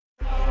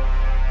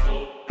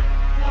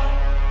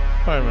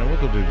right, man, we'll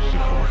go do this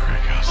Cobra Crack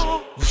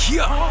House.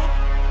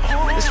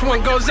 Yeah. This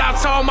one goes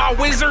out to all my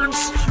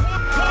wizards. 1,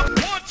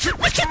 2, 3, 4,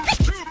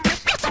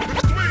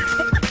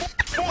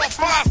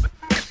 5.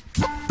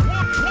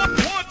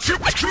 1, 2, 3,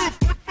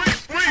 4,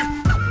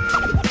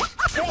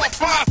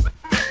 5. 1,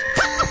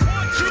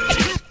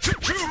 2,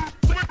 3,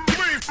 4,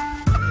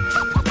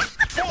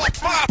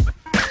 5.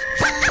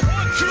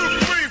 1, 2,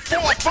 3,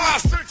 4,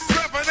 5, 6,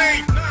 7,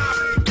 8, 9.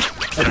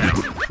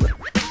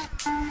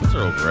 That's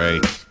Earl Grey.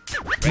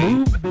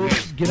 Move,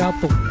 bitch. Get out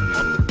the way.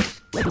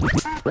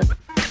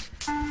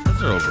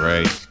 That's Earl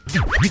Grey.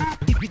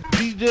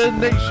 DJ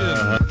Nation.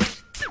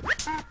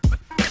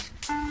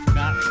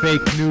 Not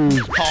fake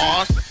news.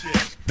 Oh,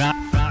 shit. Not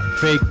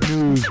fake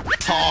news.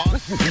 Oh,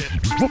 shit.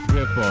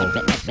 Riffo.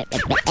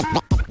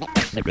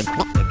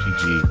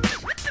 MTG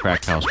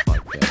Crack House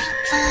Podcast.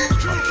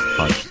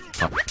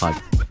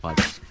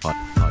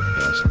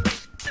 Podcast.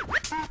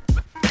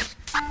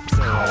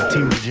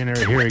 Team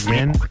Degenerate here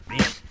again.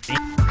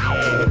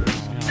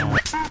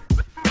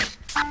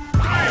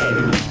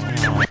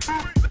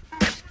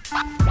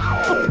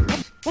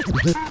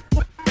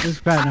 This is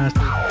Fat Nasty.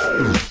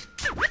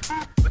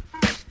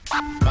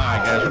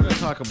 Alright, guys, we're going to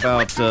talk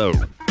about.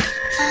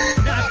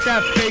 Not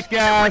that fake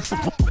ass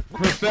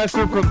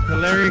professor from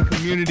Calarian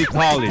Community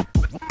College.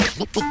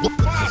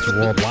 It's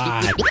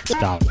worldwide.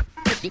 Stop.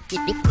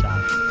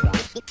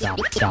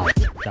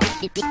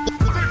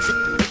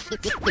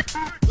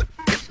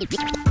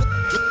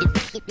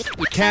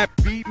 You can't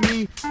beat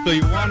me, so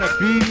you wanna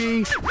be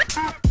me. This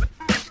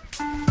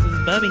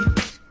is Bubby.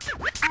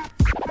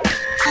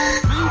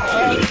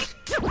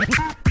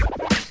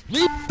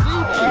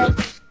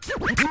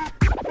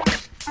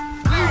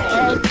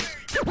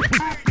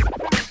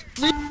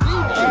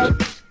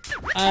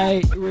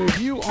 A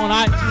review on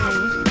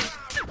iTunes.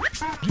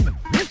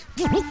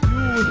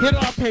 You hit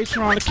our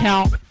Patreon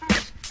account,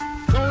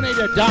 donate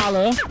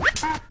 $1.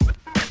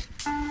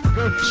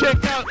 Go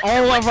check out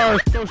all of our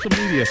social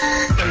media: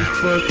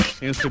 Facebook,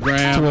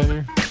 Instagram,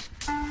 Twitter.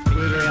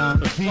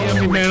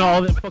 DM me, man,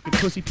 all that fucking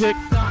pussy pic.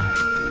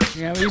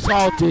 Yeah, it's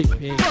all dick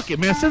pics. Fuck it,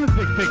 man. Send the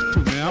dick pics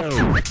too, man.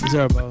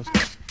 Zerbos.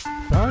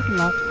 Parking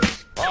lot.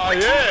 Oh,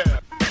 yeah.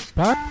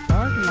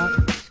 Parking lot.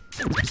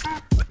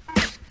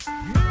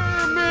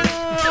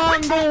 Mirror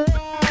on the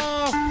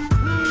wall.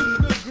 Who's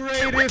the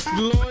greatest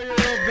lawyer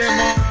of them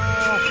all?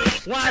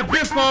 Why,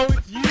 Biffo,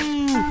 it's you.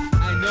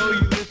 I know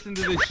you listen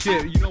to this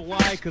shit. You know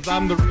why? Because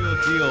I'm the real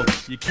deal.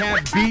 You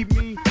can't beat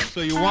me, so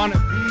you want to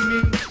be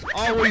me.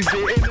 Always the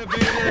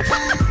innovator.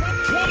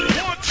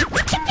 1, 2,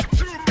 3,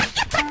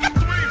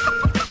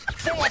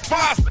 4,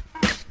 5.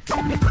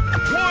 1,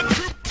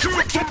 2,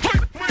 3, 4,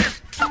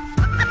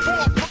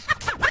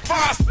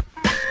 5.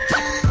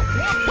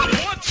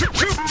 1, 2,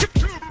 3,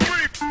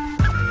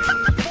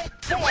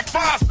 4,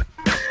 5.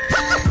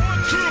 1,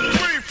 2,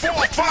 3,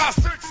 4, 5,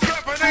 6,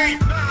 7, 8,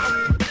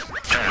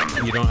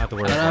 9. You don't have to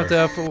wear I don't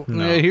have to.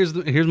 No. Yeah,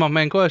 here's my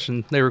main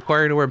question: they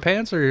require you to wear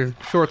pants or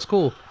shorts?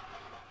 Cool.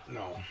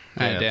 No.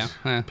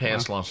 Damn.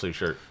 Pants, long sleeve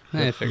shirt. You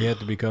have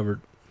to be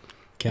covered.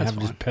 Can't That's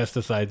have just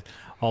pesticides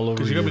all over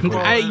 'Cause you. you're gonna be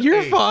crawling- Hey,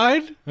 you're Hey.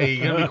 fine. Hey,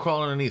 you're gonna be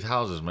crawling underneath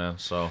houses, man.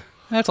 So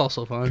That's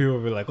also fine. People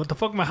will be like, "What the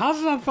fuck? My house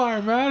is on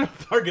fire, man!"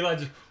 Parking lot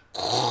just.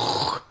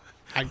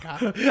 I got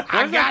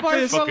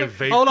this. fucking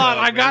vape Hold on, cloud,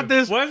 I got man.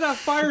 this. Why does that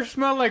fire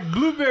smell like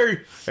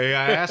blueberry? Hey,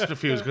 I asked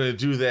if he was gonna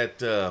do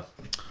that.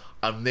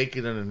 I'm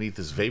naked underneath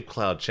this vape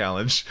cloud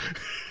challenge.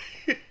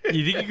 You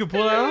think you could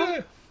pull that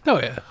off? Oh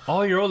yeah.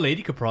 Oh, your old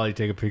lady could probably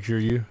take a picture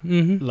of you.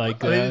 Mm-hmm.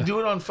 Like, Oh, they do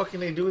it on fucking.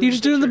 They do it. You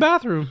just do it in the picture.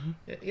 bathroom.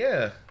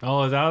 Yeah.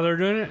 oh, is that how they're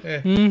doing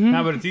it? Yeah.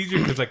 Nah, but it's easier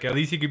because, like, at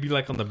least you could be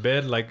like on the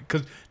bed, like,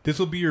 because this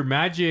will be your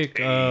magic.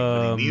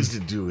 What he needs to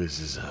do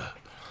is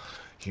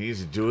he needs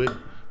to do it.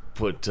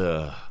 Put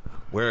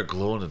wear a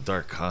glow in the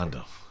dark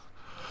condom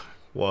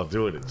while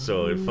doing it,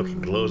 so it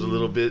fucking glows a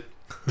little bit.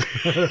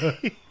 What's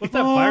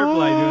that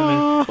firefly doing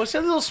there? What's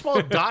that little small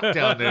dot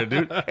down there,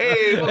 dude?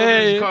 Hey, welcome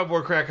to the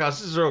Cardboard Crack House.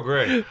 This is Earl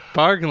Grey.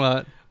 Parking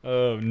lot.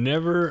 I've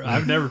never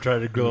tried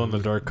to glow in the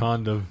dark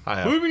condom. I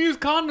have. Who even use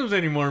condoms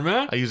anymore,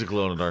 man? I used a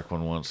glow in the dark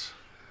one once.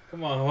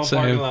 Come on, Same.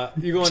 parking lot.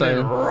 You going Same.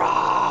 there?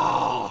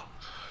 Raw.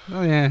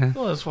 Oh yeah.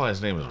 Well, that's why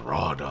his name is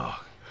Raw Dog.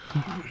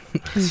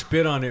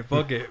 Spit on it.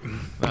 Fuck it.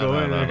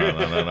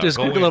 No. Just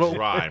Go quick in little-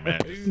 dry, man.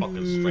 Just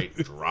fucking straight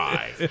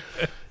dry.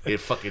 It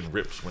fucking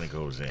rips when it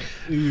goes in.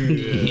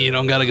 You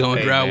don't gotta go and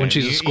Hey, dry man, when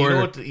she's a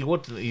squirter. You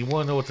want to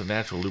know what the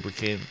natural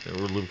lubricant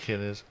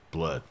is?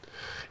 Blood.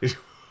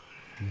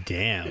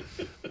 Damn.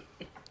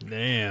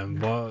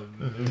 Boy.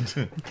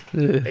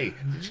 Hey,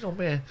 did you know,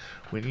 man?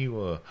 When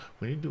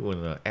you're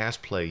doing ass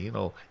play, you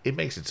know it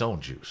makes its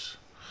own juice.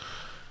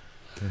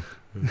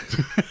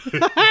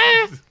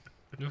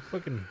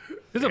 Fucking.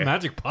 This is a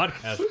magic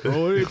podcast, bro.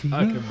 What are you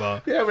talking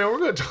about? Yeah, man, we're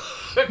gonna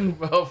talk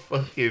about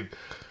fucking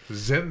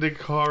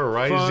Zendikar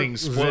Rising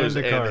Fuck spoilers.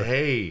 Zendikar. And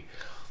hey,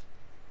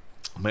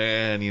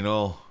 man, you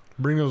know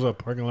Bring those up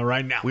parking lot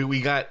right now.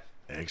 we got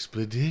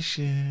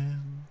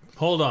Expedition.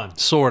 Hold on.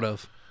 Sort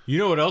of. You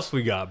know what else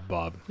we got,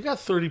 Bob? We got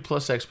 30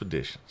 plus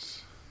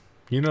expeditions.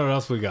 You know what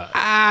else we got?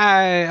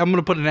 I'm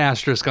gonna put an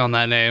asterisk on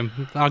that name.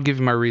 I'll give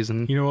you my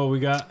reason. You know what we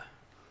got?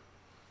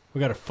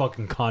 We got a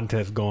fucking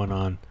contest going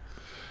on.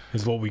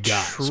 Is what we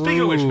got.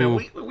 Speaking of which, man,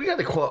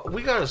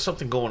 we got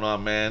something going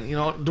on, man. You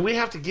know, do we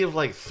have to give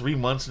like 3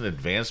 months in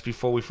advance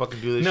before we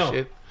fucking do this No,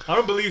 shit? I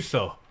don't believe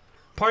so.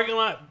 Parking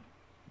lot,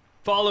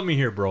 follow me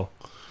here, bro.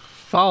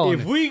 Follow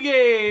If me. we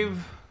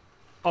gave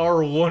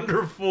our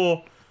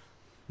wonderful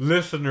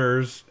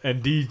listeners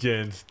and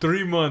DJs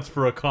 3 months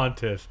for a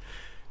contest,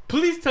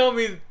 please tell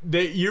me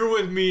that you're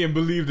with me and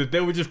believe that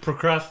they would just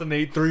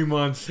procrastinate 3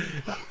 months.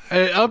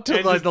 Up to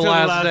And like just the till the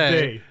last last day.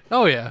 day.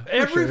 Oh yeah. for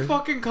Every sure.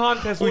 fucking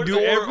contest we do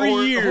Or- every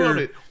or- year. hold on a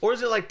minute. Or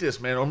is it like this,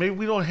 man? Or maybe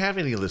we don't have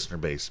any listener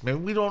base. Maybe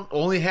we don't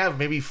only have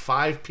maybe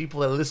 5 people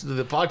that listen to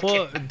the podcast.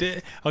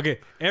 Well, okay,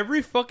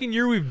 every fucking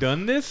year we've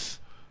done this,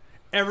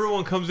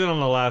 everyone comes in on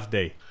the last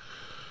day.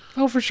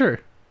 Oh, for sure.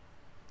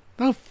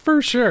 Oh,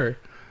 for sure.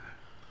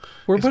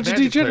 We're a It's bunch of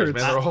Magic players,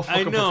 degenerates. man. They're all I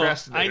fucking know.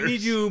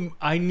 procrastinators.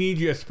 I need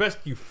you,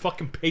 especially you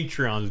fucking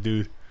Patreons,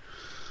 dude.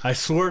 I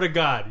swear to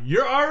God,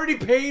 you're already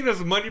paying us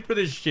money for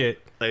this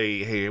shit.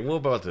 Hey, what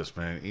about this,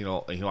 man? You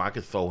know, I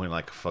could throw in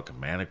like a fucking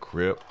mana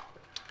crypt.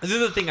 This is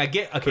the thing. I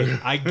get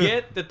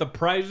that the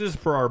prizes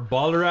for our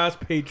baller ass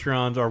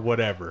Patreons are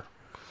whatever.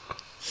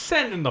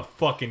 Send in the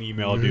fucking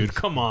email, dude.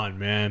 Come on,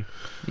 man.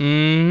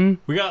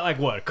 We got like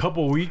what, a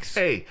couple weeks?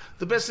 Hey,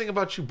 the best thing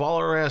about you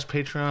baller ass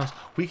Patreons,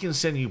 we can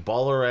send you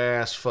baller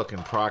ass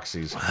fucking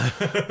proxies.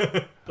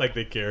 Like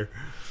they care.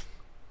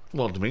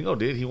 Well, Domingo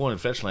did. He wanted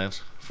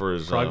Fetchlands for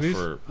his Proxies?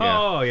 for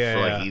Oh, yeah, for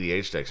like yeah.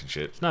 EDH decks and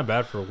shit. It's not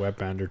bad for a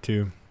webbander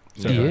too.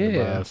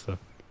 Yeah.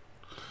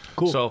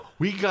 Cool. So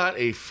we got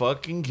a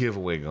fucking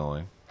giveaway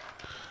going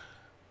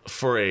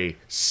for a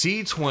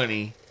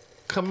C20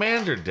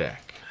 Commander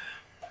deck.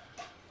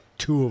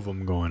 2 of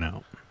them going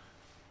out.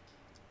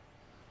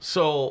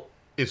 So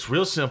it's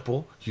real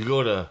simple. You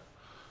go to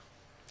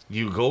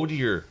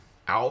your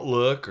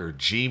Outlook or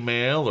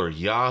Gmail or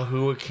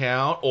Yahoo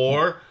account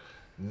or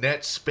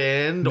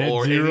NetSpend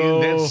or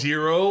Net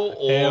Zero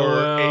or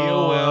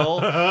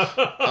AOL.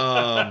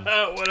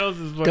 What else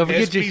is Don't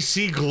forget your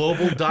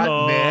SBCglobal.net.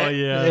 Oh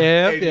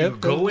yeah. And you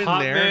go in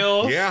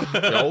Hotmail. there.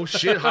 Yeah. Oh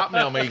shit,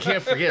 Hotmail, man. You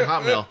can't forget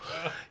Hotmail.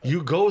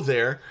 You go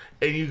there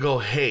and you go,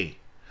 hey,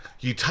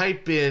 you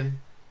type in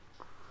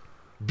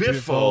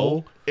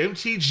Biffo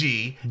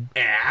MTG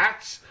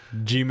at,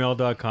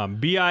 Gmail.com.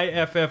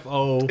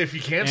 BIFFO. if you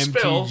can't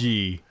spell,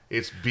 MTG.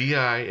 it's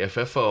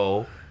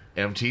BIFFO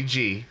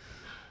MTG.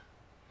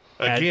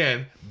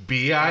 Again,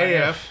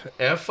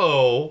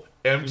 BIFFO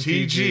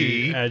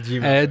MTG. At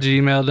Gmail. at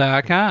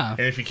gmail.com.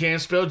 And if you can't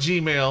spell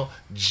Gmail,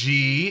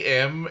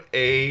 GMAIL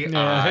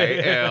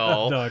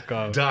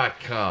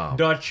 .com.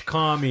 Dutch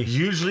commie.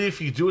 Usually,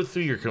 if you do it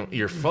through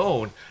your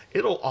phone,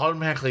 it'll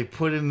automatically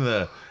put in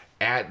the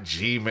at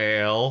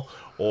Gmail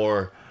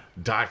or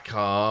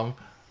 .com.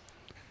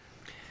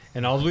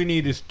 And all we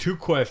need is 2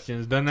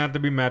 questions. Doesn't have to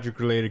be magic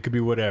related. Could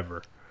be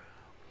whatever.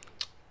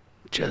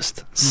 Just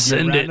You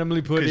send it.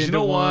 randomly put 'Cause you into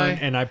know one, why?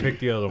 and I pick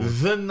the other one.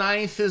 The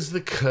 9th is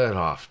the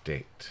cutoff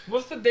date.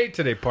 What's the date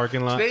today,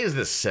 parking lot? Today is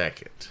the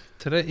 2nd.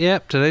 Today,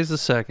 yep, today's the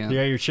 2nd. You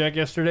got your check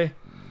yesterday?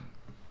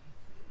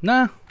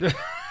 Nah.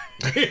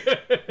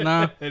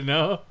 Nah.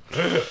 No?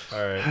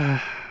 All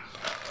right.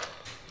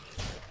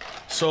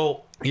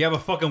 So You have a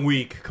fucking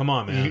week. Come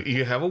on, man.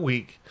 you have a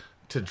week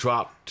to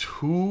drop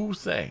 2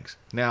 things.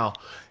 Now,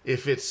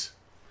 if it's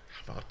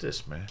how about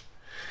this, man?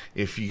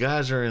 If you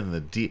guys are in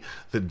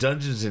the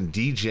Dungeons and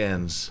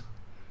Degens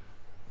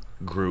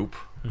group,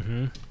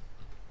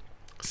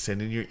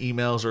 send in your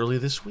emails early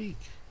this week.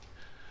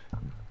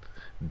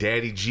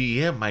 Daddy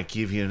GM might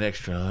give you an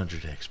extra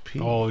 100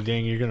 XP. Oh,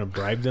 dang, you're going to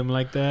bribe them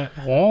like that?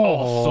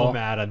 Oh. So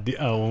mad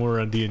when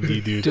we're on D&D,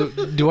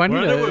 dude. Do I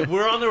need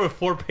We're on there with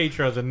 4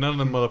 patrons, and none of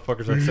the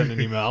motherfuckers are sending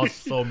emails. I was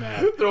so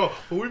mad.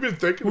 We've been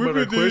thinking about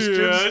our questions.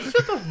 Yeah,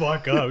 shut the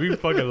fuck up. You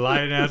fucking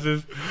lying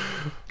asses.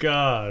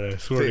 God, I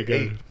swear to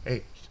Hey, God.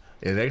 hey,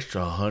 an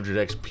extra 100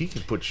 XP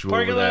can put you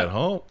Parking over that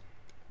lot. hump.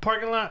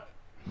 Parking lot.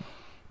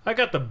 I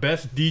got the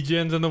best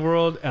DJs in the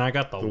world, and I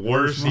got the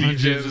worst worst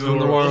DJs DJs in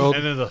the world.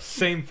 And they're the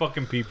same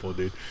fucking people,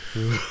 dude.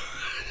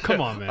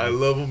 Come on, man. I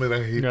love them and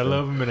I hate I them.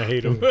 love them and I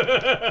hate them.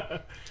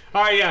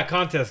 All right, yeah,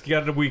 contest. You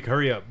got a week.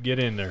 Hurry up. Get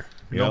in there.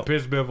 Don't Yep.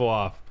 piss Biffle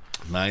off.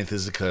 9th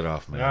is the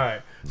cutoff, man. All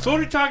right. So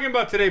what are you talking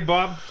about today,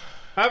 Bob?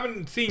 I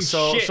haven't seen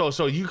shit.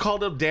 So you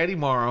called up Daddy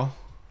Morrow,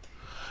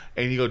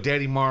 and you go,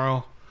 Daddy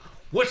Morrow,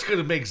 what's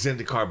gonna make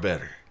Zendikar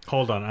better?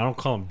 Hold on. I don't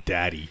call him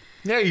Daddy.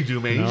 Yeah, you do,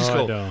 man. You No, just I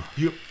go.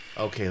 don't.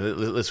 Okay,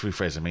 let's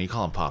rephrase it, man. You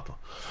call him Papa.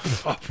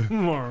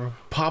 Tomorrow.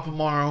 Papa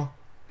Morrow,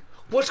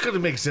 what's gonna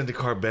make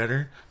Zendikar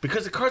better?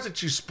 Because the cards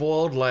that you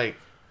spoiled, like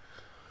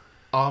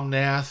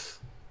Omnath,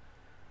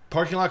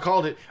 Parking Lot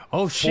called it.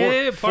 Oh,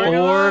 shit. Parking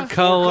Four lot?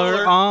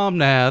 color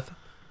Omnath.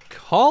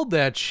 Called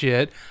that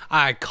shit.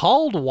 I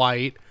called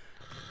white.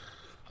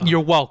 You're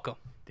welcome.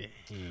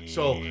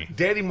 So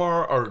Daddy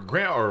Morrow or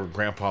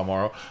Grandpa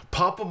Morrow,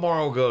 Papa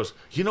Morrow goes,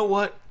 you know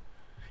what?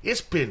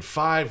 It's been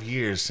 5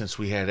 years since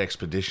we had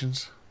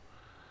expeditions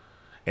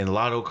and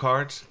lotto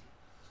cards.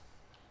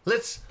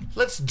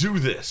 let's do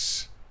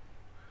this.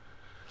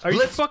 Are you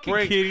Let's fucking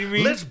kidding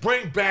me? Let's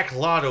bring back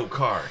lotto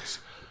cards.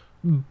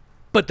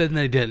 But then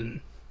they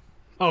didn't.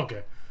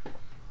 Okay.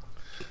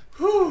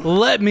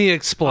 Let me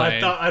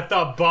explain. I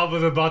thought Bob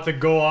was about to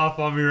go off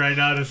on me right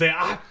now to say,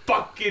 I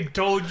fucking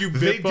told you,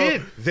 They Bippo.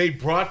 did. They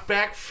brought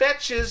back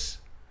fetches.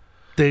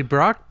 They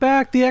brought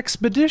back the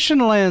Expedition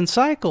Land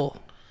cycle.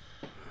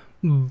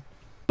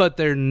 But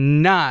they're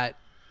not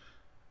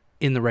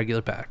in the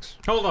regular packs.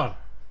 Hold on.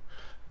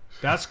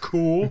 That's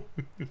cool.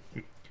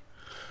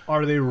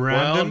 Are they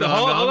random? no,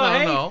 Hold no,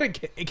 on, no, hey,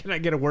 can I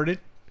get a word in?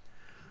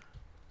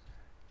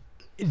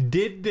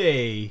 Did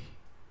they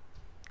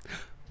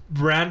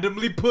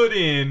randomly put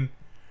in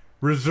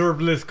reserve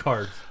list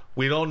cards?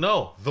 We don't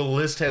know. The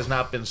list has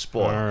not been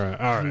spoiled. All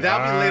right.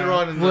 That'll be later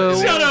on in the, Well- in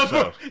the Shut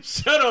episode. up,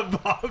 shut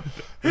up, Bob.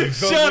 The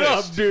Shut up,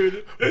 list.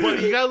 dude.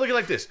 But you gotta look at it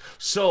like this.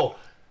 So,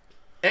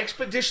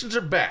 expeditions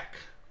are back.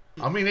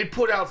 I mean, they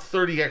put out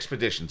 30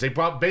 expeditions. They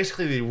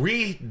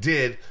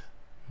redid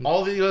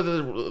all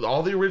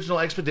the original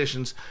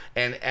expeditions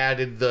and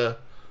added the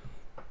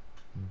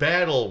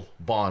battle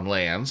bond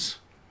lands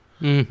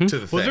to the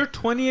thing. Was there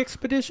 20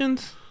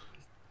 expeditions?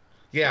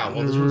 Yeah,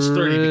 well, this one's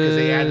 30 because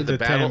they added the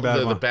 10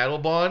 battle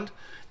bond,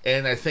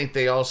 and I think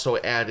they also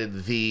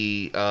added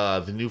the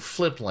new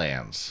flip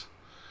lands.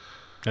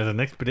 As an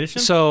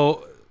expedition?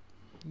 So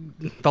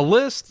the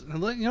list,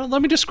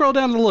 let me just scroll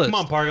down the list. Come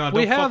on, Parking Lot,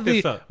 we don't have fuck the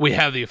this up. we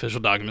have the official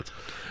documents.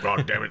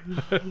 God damn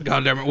it!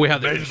 God damn it, we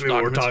have the official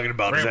documents.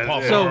 about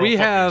Grandpa So Farrell we fucking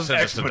have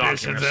sent us the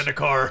documents. the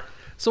car.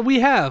 So we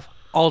have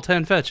all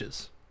 10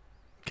 fetches.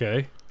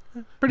 Okay.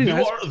 Pretty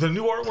nice. The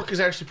new artwork is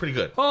actually pretty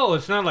good. Oh,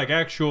 it's not like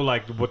actual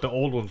like what the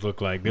old ones look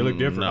like. They look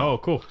different. no. Oh,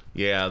 cool.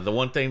 Yeah, the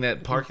one thing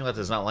that parking lot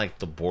does not like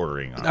the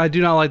bordering on. I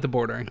do not like the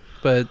bordering,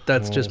 but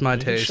that's just my You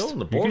can taste. show them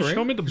the You bordering. can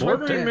show me the It's right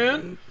bordering, there.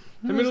 man.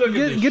 Let me look at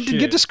this Get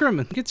shit.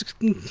 discrimin.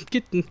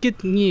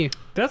 Get yeah.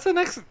 That's the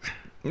next.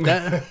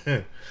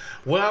 That,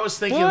 What I was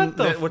thinking,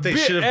 what they bi-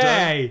 should have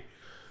done, Hey,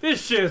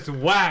 this shit's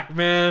whack,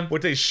 man.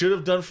 what they should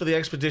have done for the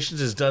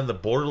expeditions is done the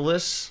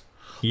borderless,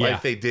 Yeah.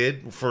 like they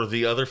did for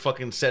the other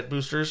fucking set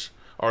boosters,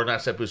 or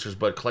not set boosters,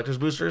 but collectors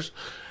boosters,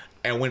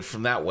 and went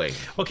from that way.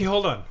 Okay,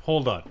 hold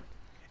on.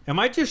 Am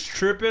I just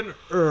tripping,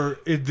 or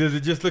does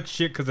it just look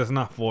shit because it's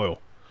not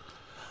foil?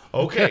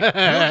 Okay, we'll get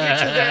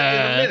to that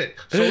in a minute.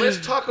 So let's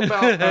talk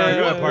about what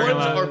Parking ones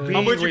lot. are being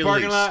I'm with you, released.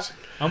 parking lot.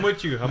 I'm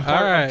with you. I'm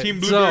all right.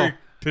 Team So Blueberry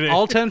today.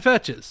 all 10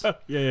 fetches.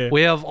 yeah.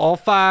 We have all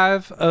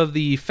 5 of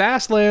the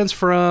fast lands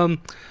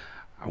from.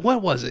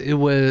 What was it? It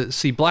was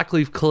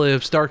Blackleaf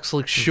Cliffs, Dark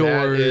Slick That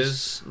Shores,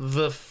 is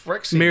the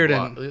Phyrexian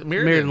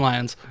Mirrodin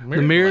lands, the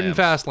Mirrodin Mirrodin lands.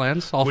 fast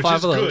lands. All which 5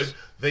 is of those. good.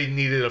 They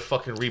needed a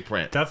fucking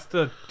reprint. That's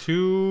the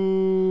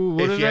two.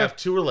 What If is you that? have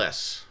 2 or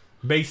less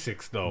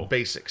Basics though.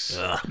 basics,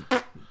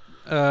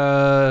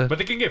 But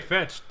they can get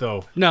fetched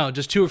though. No,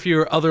 just 2 or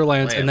fewer other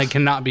lands, and they Lands.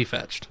 cannot be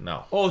fetched.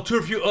 no. Oh, two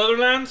or few other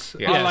lands.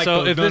 Yeah. I like so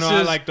those. if No, this no,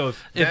 I is- like those.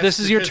 If this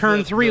is your because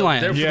turn 3 they're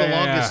land, for Yeah, the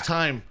longest yeah.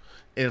 time,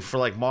 and for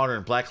like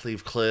modern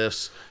Blackleaf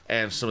Cliffs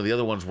and some of the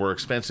other ones were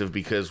expensive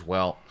because,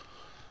 well,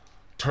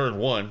 turn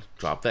 1,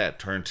 drop that.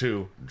 Turn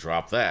 2,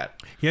 drop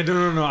that. Yeah,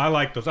 no. I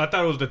like those. I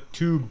thought it was the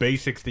two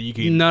basics that you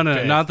can. no,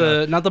 fetch. not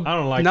the I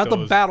don't like not the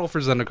those. battle for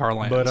Zendikar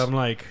lands. But I'm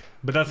like,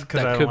 but that's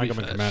because That I could don't like be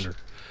them in fetched.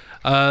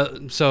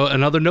 Commander. So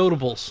another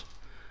notables,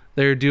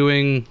 they're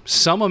doing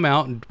some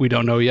amount, we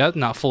don't know yet,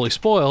 not fully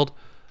spoiled,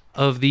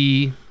 of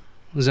the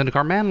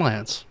Zendikar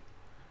Manlands.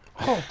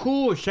 Oh,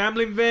 cool!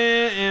 Shambling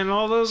Vent and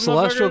all those.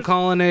 Celestial motherfuckers.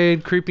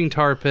 Colonnade, Creeping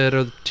Tar Pit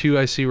are the 2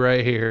 I see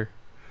right here.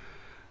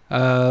 We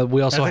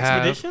also As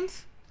have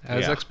expeditions.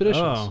 as Yeah.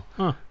 expeditions. Oh,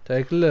 huh.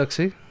 Take a look,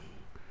 see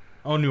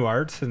Oh, new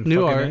arts and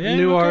new fucking- art, yeah,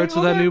 new okay, arts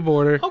with that okay. new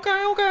border.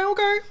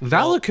 Okay.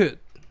 Valakut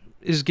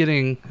is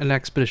getting an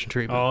expedition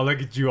treatment. Oh,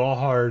 look at you all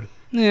hard.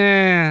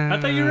 Yeah, I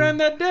thought you ran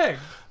that deck.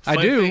 I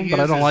Funny do, thing but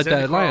I is don't like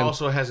that Zendikar land.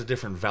 also has a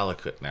different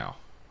Valakut now.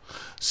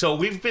 So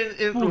we've been.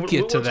 We'll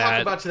get to We'll that.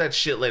 talk about that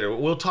shit later.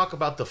 We'll talk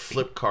about the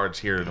flip cards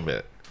here in a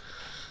bit.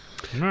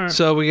 All right.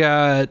 So we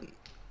got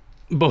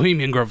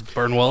Bohemian Grove with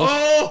Burnwell.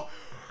 Oh,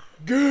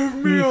 give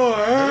me a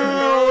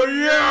hell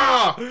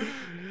yeah!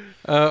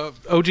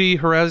 OG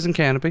Horizon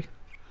Canopy.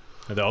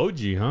 The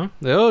OG, huh?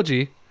 The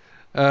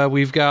OG.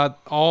 We've got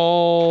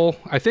all,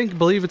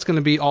 believe it's going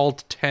to be all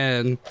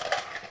 10,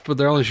 but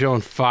they're only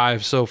showing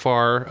 5 so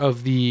far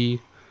of the,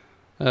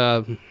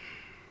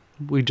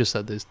 we just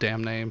said this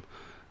damn name.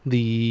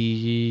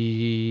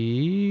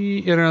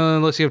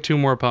 Unless you have 2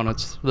 more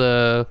opponents.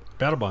 The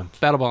Battle Bonds.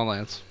 Battle Bond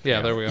lands.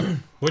 Yeah, there we go.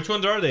 Which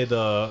ones are they?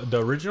 The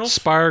originals?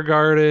 Spire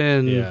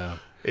Garden. Yeah.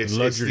 It's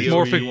Luxury the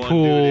Morphic OG one,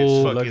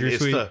 Pool, dude. Luxury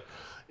It's Suite.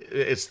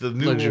 it's the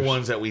newer Luxury-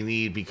 ones that we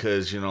need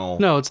because, you know.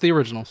 No, it's the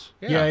originals.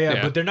 Yeah,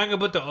 yeah. but they're not gonna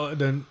put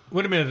the.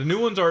 Wait a minute, the new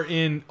ones are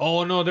in.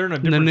 Oh no, they're in a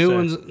different. The new set.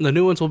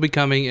 ones, will be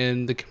coming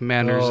in the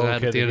Commanders Oh, at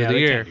okay, the end of yeah, the they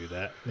year. can't do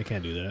that. They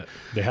can't do that.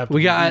 They have. To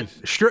We do got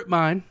these. Strip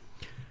Mine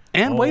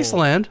and Oh.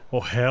 Wasteland, Oh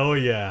hell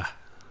yeah!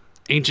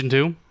 Ancient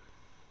Tomb,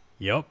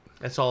 Yep.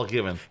 That's all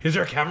given. Is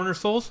there Caverner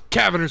Souls?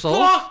 Caverner Souls.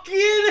 Fucking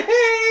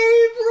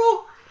hey,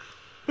 bro!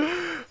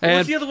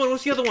 What's the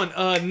other one?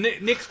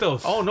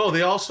 Nixtos. Oh no,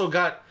 they also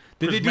got.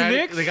 Did they do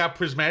Nyx? They got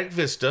Prismatic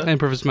Vista. And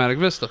Prismatic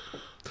Vista.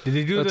 Did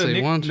they do Let's the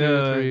see, Nyx? 1,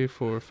 2, 3,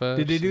 4, 5.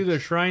 Did they do the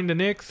Shrine to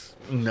Nyx?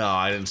 No,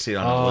 I didn't see it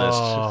on the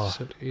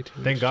list.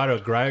 18. Thank God a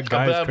guy's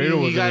But, I cradle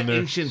mean, was you got in there.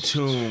 Ancient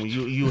Tomb.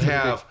 You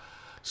have.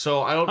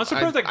 So I don't. I'm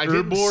surprised, like, I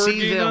didn't Urborg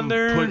see ain't them on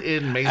there. put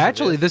in Maze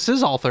Actually, of Ith. this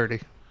is all 30.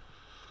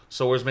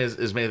 So where's Maze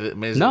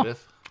of No.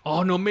 Ith?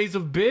 Oh, no Maze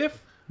of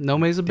Biff? No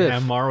Maze of Biff.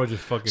 Damn, Morrow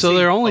just fucking... So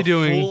they're only A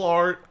doing. full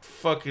art,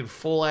 fucking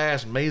full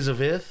ass Maze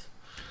of Ith.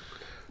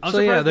 I'm So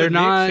yeah, surprised they're the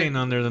not. Nyx ain't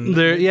on there. Than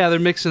They're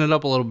mixing it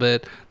up a little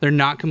bit. They're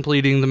not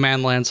completing the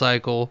Manland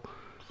cycle.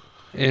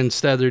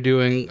 Instead, they're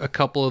doing a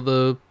couple of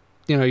the.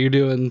 You're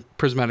doing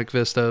Prismatic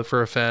Vista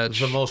for a fetch.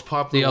 The most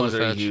popular The ones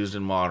other that are fetch. used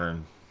in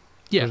Modern.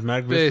 Yeah,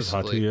 Prismatic Vista's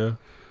hot basically. too, yeah.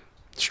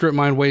 Strip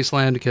Mine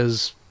Wasteland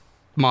because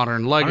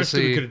Modern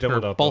Honestly, we Legacy could have done or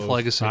without both those,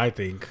 Legacy. I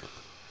think.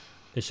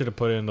 They should have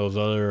put in those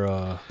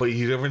other... But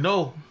you never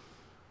know.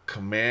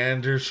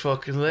 Commander's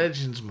fucking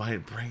Legends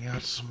might bring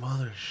out some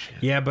other shit.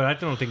 Yeah, but I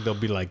don't think they'll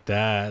be like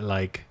that.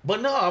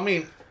 But no, I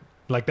mean,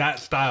 Like that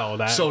style.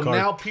 That so card.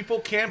 now people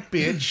can't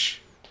bitch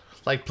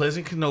like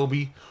Pleasant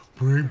Kenobi.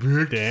 Bring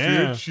back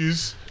Damn.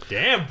 bitches.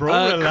 Damn,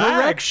 bro,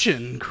 relax.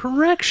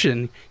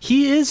 Correction.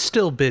 He is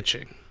still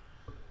bitching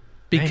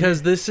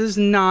because this is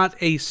not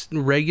a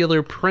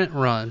regular print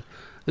run.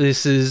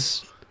 This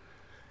is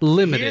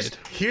limited.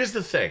 Here's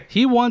the thing.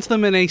 He wants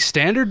them in a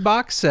standard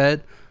box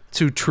set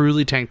to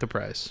truly tank the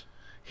price.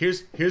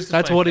 Here's the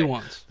That's funny what he thing.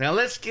 wants. Now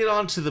let's get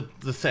on to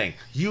the thing.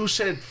 You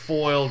said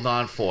foil,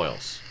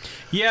 non-foils.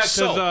 Yeah, because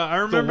So I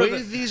remember... the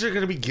way these are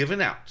going to be given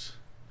out,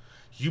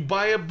 you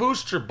buy a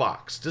booster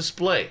box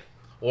display,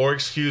 or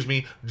excuse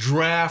me,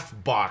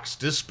 draft box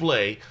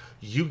display,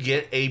 you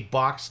get a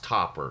box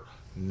topper,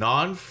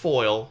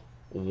 non-foil,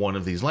 one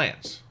of these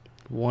lands.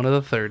 One of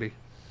the 30.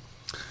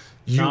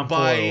 You Non-foil.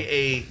 buy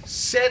a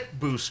set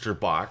booster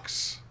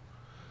box,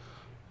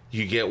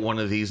 you get one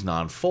of these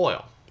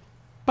non-foil.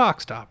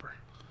 Box topper.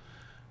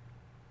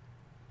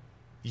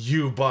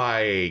 You buy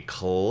a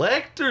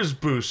collector's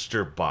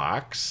booster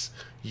box,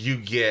 you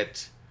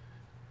get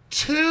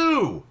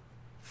 2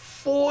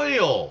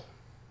 foil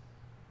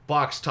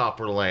box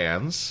topper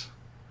lands,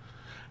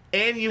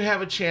 and you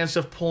have a chance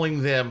of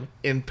pulling them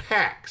in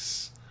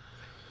packs.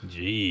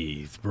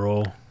 Jeez,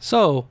 bro.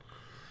 So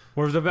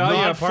Where's the value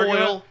at parking lot?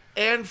 Non-foil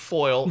and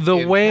foil. The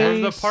in way-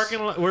 Where's the parking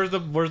lot? Where's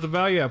the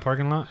value at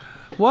parking lot?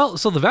 well,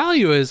 so the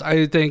value is,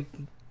 I think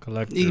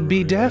Collector. he'd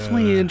be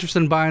definitely interested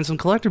in buying some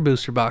collector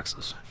booster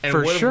boxes And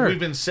for what sure. have we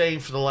been saying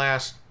for the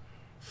last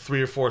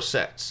 3 or 4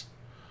 sets?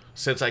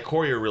 Since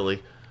Ikoria,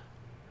 really,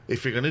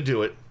 if you're going to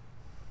do it,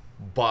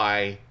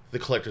 buy the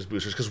collector's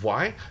boosters. Because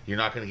why? You're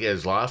not going to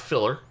get a lot of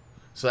filler.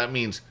 So that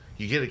means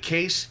you get a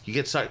case, you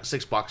get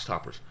 6 box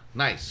toppers.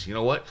 Nice. You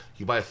know what?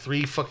 You buy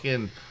 3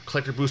 fucking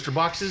collector booster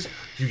boxes,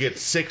 you get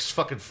 6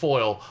 fucking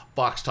foil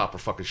box topper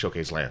fucking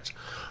showcase lands.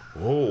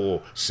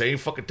 Oh, same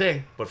fucking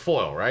thing, but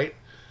foil, right?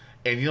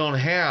 And you don't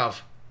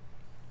have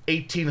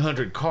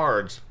 1,800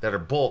 cards that are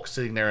bulk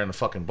sitting there in a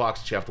fucking box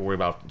that you have to worry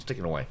about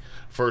sticking away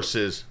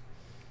versus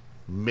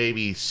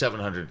maybe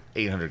 700,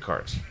 800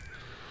 cards.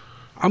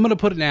 I'm going to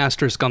put an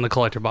asterisk on the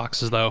collector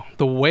boxes, though.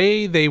 The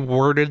way they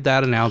worded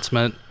that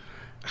announcement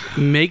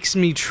makes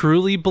me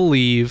truly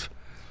believe.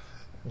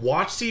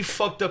 Watsy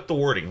fucked up the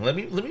wording. Let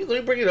me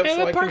bring it up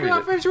so I can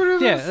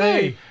read it.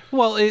 Yeah,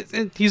 well,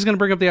 he's going to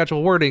bring up the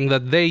actual wording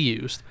that they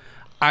used.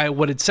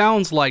 What it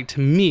sounds like to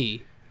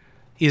me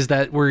is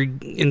that we're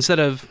instead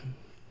of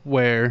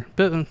where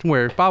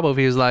Bob over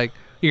here is like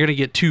you're going to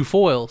get 2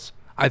 foils.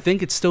 I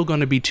think it's still going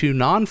to be 2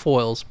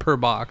 non-foils per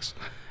box,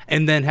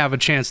 and then have a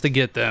chance to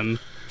get them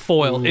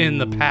foil in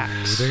the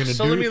packs. They're gonna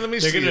So let me they're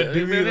see. gonna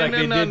do me like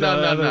they did the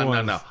other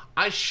ones. No.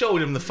 I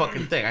showed him the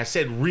fucking thing. I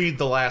said read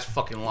the last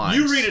fucking lines.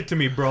 You read it to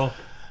me, bro.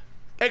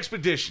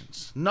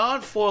 Expeditions.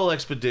 Non-foil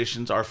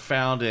expeditions are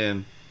found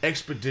in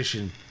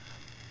expedition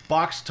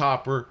box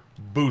topper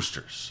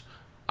boosters,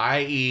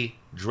 i.e.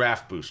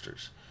 draft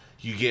boosters.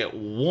 You get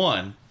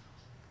one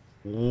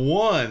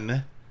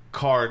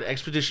card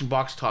expedition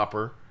box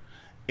topper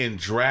in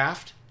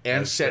draft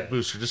and set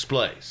booster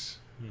displays.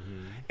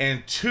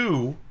 And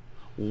 2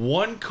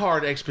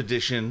 1-card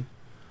expedition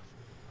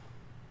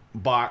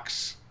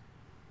box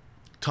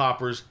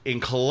toppers in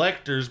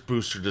collector's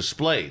booster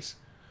displays.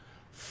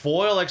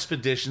 Foil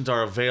expeditions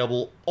are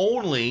available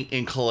only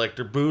in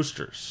collector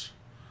boosters.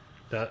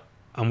 That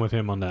I'm with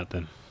him on that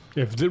then.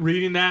 If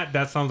reading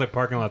that sounds like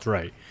parking lot's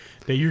right.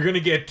 That you're gonna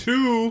get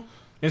 2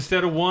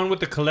 instead of 1 with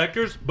the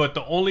collectors, but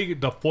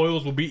the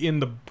foils will be in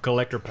the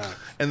collector pack.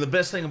 And the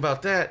best thing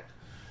about that,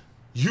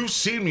 you've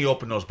seen me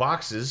open those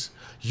boxes.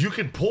 You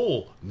can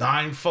pull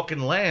 9 fucking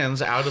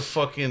lands out of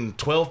fucking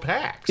 12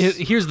 packs.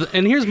 Here's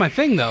my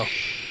thing, though.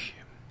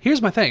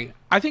 Here's my thing.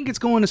 I think it's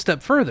going a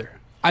step further.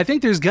 I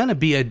think there's going to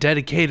be a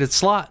dedicated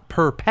slot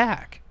per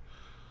pack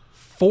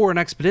for an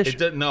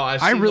expedition.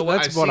 I've I seen really- the,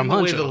 that's I've what seen I'm the way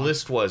hunching the on.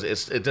 list was.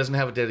 It doesn't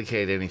have a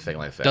dedicated anything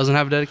like that. Doesn't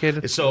have a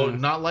dedicated? So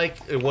not like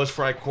it was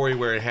for Ikoria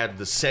where it had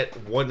the set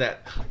one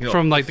that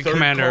From, like, the the third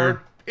commander. card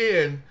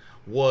in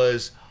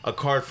was a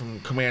card from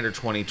Commander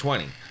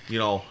 2020. You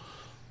know,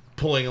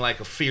 pulling like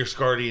a Fierce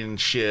Guardian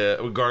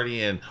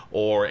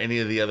or any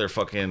of the other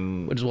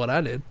fucking. Which is what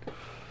I did.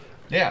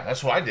 Yeah,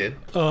 that's what I did.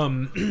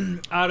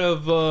 Out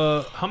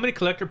of how many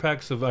collector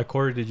packs of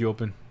Ikoria did you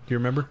open? Do you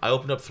remember? I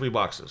opened up 3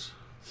 boxes.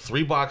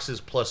 3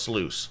 boxes plus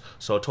loose.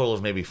 So a total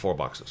of maybe 4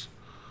 boxes.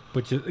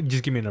 But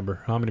just give me a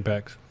number. How many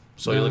packs?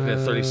 So you're looking at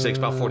 36,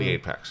 about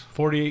 48 packs.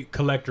 48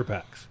 collector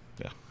packs.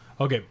 Yeah.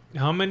 Okay.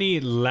 How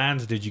many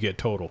lands did you get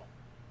total?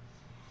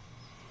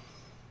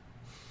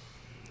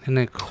 And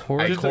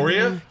Ikoria?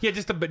 Ikoria? Yeah,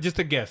 just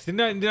a guess.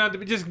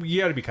 Just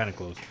you got to be kind of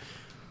close.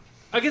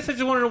 I guess I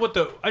just want to know what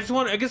the. I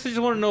guess I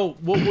just want to know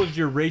what was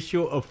your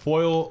ratio of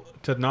foil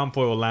to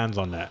non-foil lands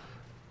on that.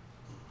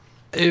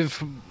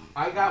 If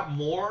I got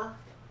more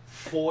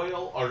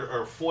foil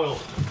or foil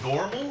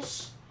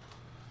normals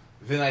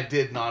than I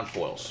did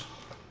non-foils.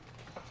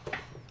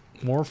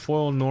 More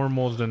foil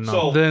normals than non.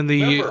 So- then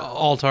the remember-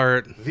 alt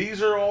art.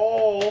 These are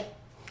all.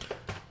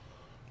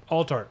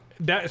 Alt art.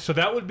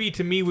 That would be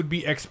to me would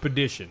be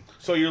expedition.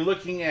 So you're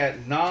looking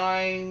at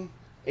 9,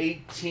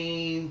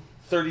 18,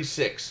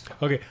 36.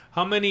 Okay,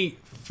 how many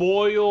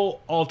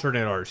foil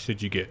alternate arts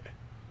did you get?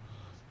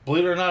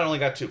 Believe it or not, I only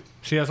got 2.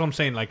 See, that's what I'm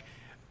saying. Like,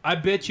 I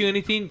bet you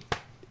anything,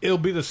 it'll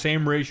be the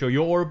same ratio.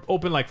 You'll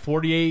open like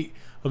 48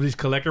 of these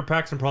collector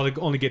packs and probably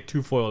only get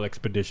 2 foil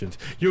expeditions.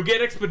 You'll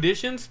get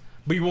expeditions,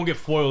 but you won't get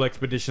foil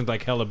expeditions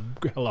like hella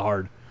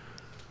hard.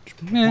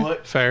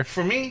 But Fair.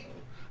 For me,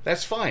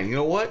 that's fine. You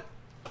know what?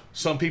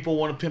 Some people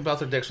want to pimp out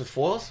their decks with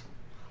foils.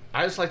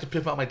 I just like to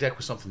pimp out my deck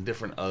with something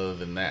different other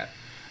than that.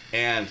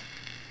 And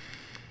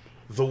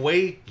the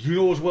way, you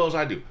know as well as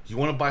I do, you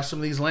want to buy some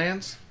of these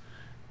lands?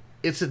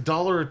 It's $1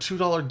 or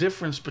 $2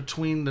 difference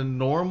between the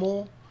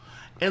normal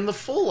and the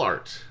full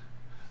art.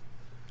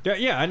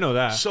 Yeah, I know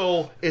that.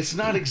 So it's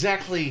not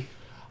exactly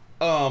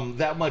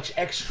that much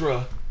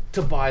extra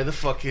to buy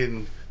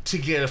to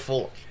get a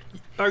full.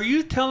 Are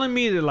you telling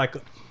me that, like,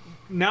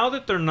 now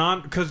that they're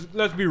not, because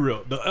let's be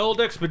real, the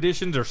Eld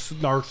expeditions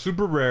are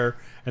super rare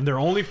and they're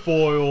only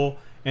foil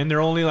and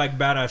they're only like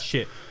badass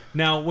shit.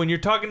 Now, when you're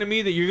talking to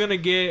me that you're gonna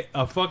get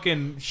a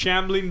fucking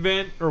shambling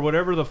vent or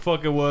whatever the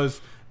fuck it was,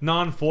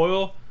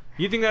 non-foil,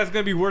 you think that's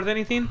gonna be worth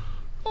anything?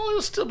 Oh,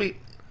 it'll still be.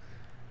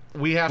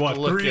 We have What,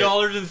 to look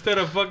 $3 instead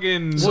of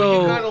fucking? Well,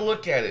 So- you gotta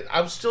look at it.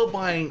 I'm still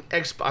buying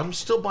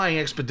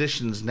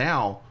expeditions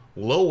now,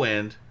 low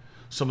end,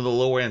 some of the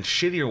lower end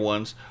shittier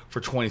ones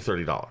for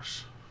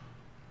 $20-$30.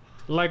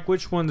 Like,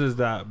 which ones is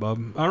that, bub?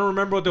 I don't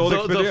remember what the old The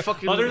expedition.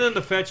 fucking- Other than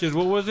the fetches,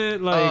 what was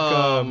it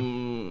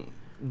like?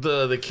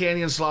 The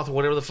Canyon Sloth or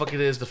whatever the fuck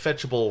it is, the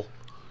fetchable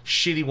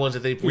shitty ones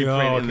that they Yeah,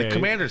 reprint in the okay.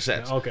 commander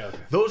sets. Okay.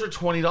 Those are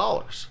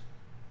 $20.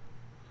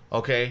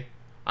 Okay,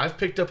 I've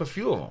picked up a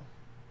few of them.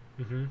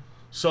 Mm-hmm.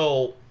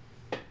 So,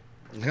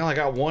 I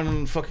got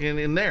one fucking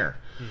in there.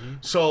 Mm-hmm.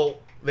 So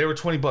they were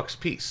 $20 a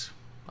piece.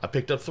 I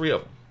picked up 3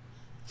 of them,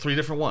 3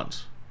 different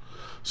ones.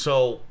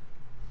 So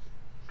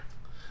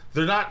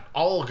they're not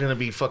all gonna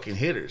be fucking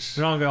hitters.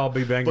 They're not gonna all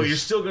be bangers. But you're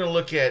still going to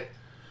look at,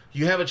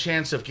 you have a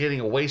chance of getting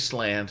a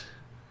Wasteland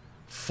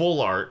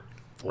full art,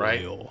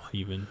 right? Foil,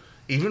 even.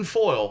 Even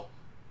foil,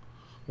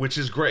 which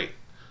is great.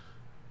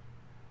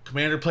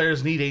 Commander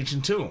players need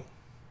Ancient Tomb,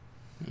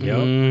 Yep.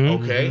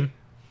 okay?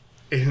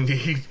 It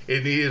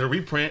needed a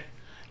reprint,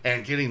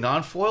 and getting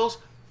non-foils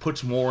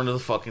puts more into the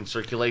fucking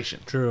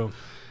circulation. True.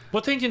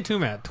 What's Ancient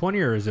Tomb at? 20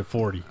 or is it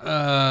 40?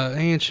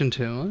 Ancient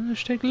Tomb.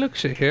 Let's take a look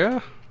see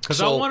here. Because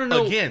So, I want to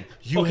know. again,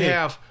 you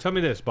have... Tell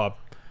me this, Bob.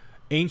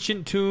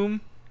 Ancient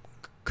Tomb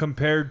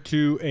compared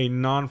to a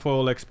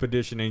non-foil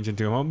expedition Ancient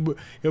Tomb,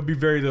 it'll be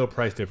very little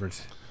price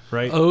difference,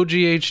 right?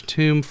 OGH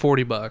Tomb,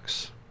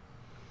 $40.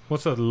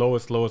 What's the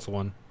lowest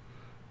one?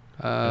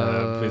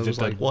 Is it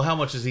like Well, how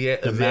much is the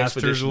Masters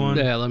expedition? one?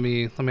 Yeah, let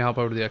me hop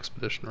over to the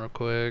expedition real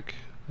quick.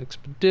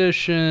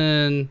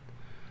 Expedition.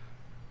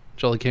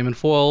 Jolly came in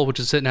foil, which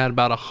is sitting at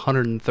about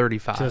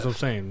 135. That's what I'm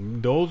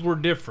saying. Those were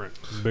different.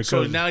 Because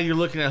So now you're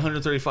looking at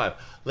 135.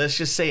 Let's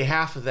just say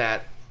half of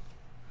that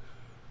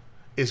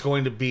is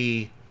going to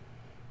be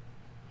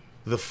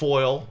the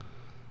foil,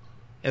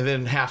 and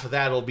then half of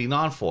that will be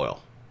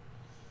non-foil.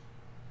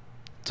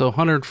 So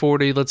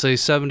 140, let's say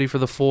 70 for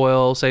the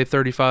foil, say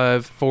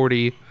 35,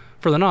 40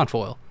 for the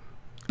non-foil.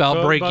 About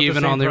So break about the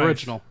even same on the price.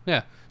 original.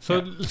 Yeah.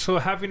 So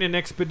having an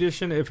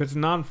expedition, if it's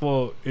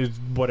non-foil, is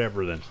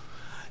whatever then.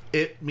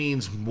 It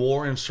means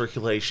more in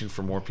circulation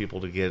for more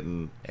people to get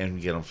and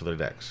get them for their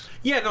decks.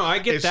 Yeah, no, I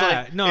get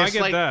that. I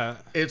get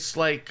that. It's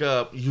like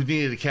you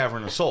needed a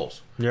Cavern of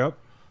Souls. Yep.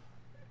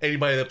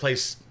 Anybody that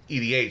plays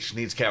EDH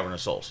needs Cavern of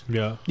Souls.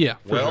 Yeah. Yeah,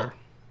 for Well, sure.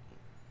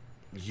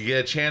 you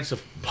get a chance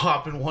of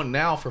popping one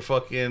now for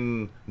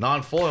fucking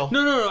non-foil.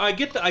 No. I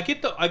get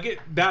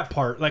that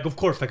part. Like, of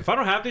course, like if I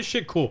don't have this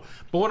shit, cool.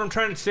 But what I'm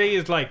trying to say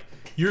is like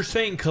you're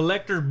saying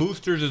collector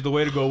boosters is the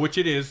way to go, which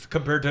it is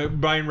compared to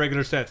buying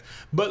regular sets.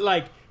 But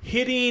like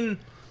hitting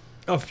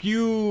a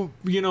few,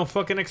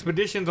 fucking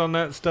expeditions on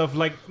that stuff,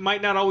 like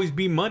might not always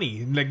be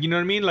money. Like, you know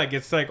what I mean? Like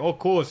it's like, oh,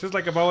 cool. It's just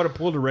like if I would have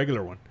pulled a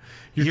regular one.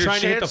 You're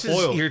trying to hit the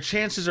foil. Your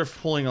chances are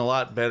pulling a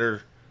lot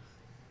better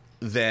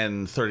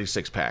than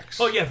 36 packs.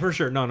 Oh yeah, for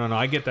sure. No,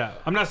 I get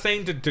that. I'm not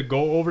saying to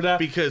go over that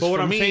Because but what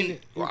for I'm me, saying,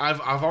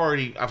 I've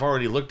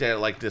already looked at it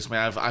like this,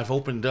 man. I've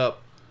opened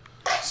up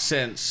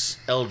since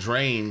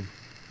Eldraine.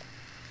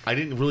 I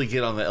didn't really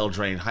get on the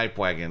Eldraine hype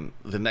wagon.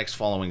 The next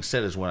following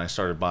set is when I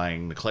started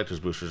buying the collector's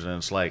boosters, and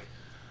it's like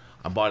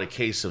I bought a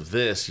case of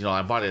this. You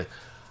know,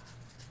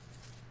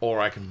 or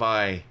I can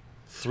buy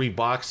 3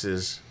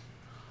 boxes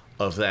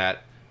of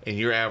that, and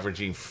you're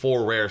averaging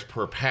 4 rares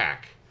per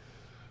pack.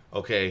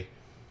 Okay,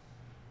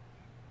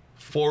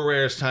 4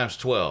 rares times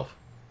 12.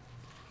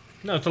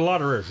 no, it's a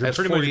lot of rares. You're That's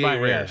pretty much 48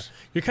 buying rares. rares.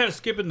 You're kind of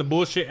skipping the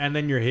bullshit, and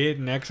then you're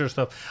hitting extra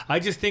stuff. I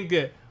just think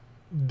that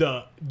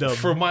the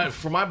For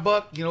my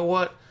buck, you know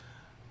what?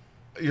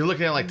 You're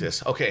looking at it like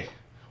this. Okay,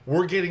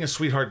 we're getting a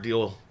sweetheart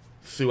deal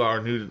through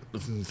our new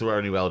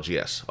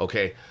LGS.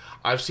 Okay,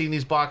 I've seen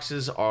these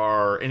boxes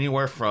are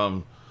anywhere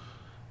from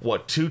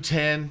what,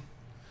 $210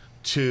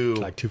 to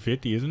like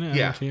 $250, isn't it?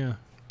 Yeah.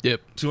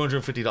 Yep.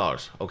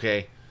 $250.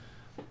 Okay.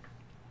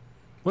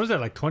 What is that,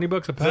 like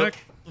 $20 a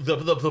pack?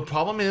 The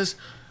problem is,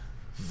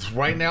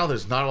 right now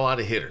there's not a lot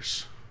of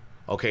hitters.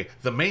 Okay,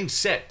 the main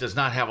set does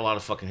not have a lot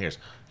of fucking hitters.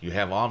 You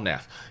have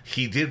Omnath.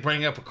 He did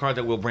bring up a card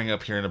that we'll bring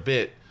up here in a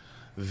bit.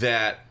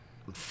 That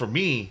for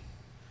me,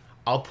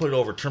 I'll put it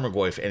over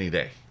Termagoyf any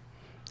day.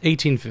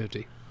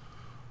 1850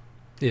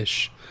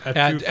 ish. At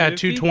At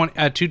 250?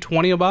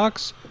 220 a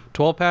box,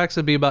 12 packs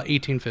it'd be about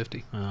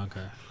 1850. Oh,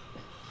 okay.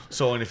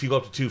 So, and if you go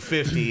up to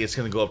 250, it's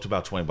going to go up to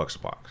about $20 a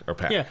box or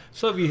pack. Yeah.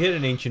 So if you hit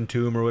an ancient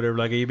tomb or whatever,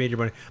 like you made your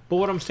money. But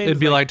what I'm saying It'd is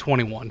be like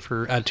 21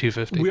 for at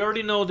 250. we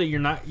already know that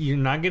you're not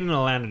getting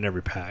a land in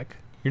every pack.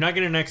 You're not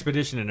getting an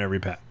expedition in every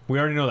pack. We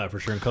already know that for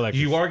sure in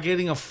collectors. You are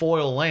getting a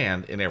foil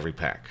land in every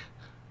pack,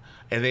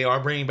 and they are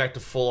bringing back the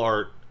full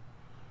art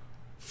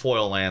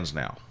foil lands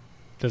now.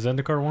 the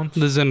Zendikar ones.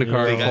 The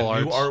Zendikar They full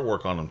got new arts.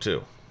 artwork on them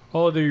too.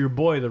 Oh, they're your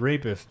boy, the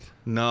rapist.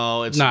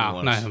 No, it's new No,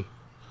 ones. not him.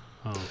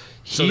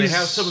 So they He's-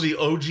 have some of the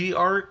OG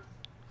art,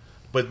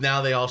 but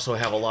now they also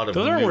have a lot of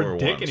Those aren't newer worth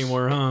dick ones.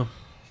 anymore, huh?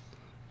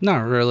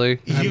 Not really.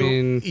 I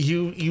mean,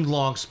 you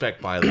long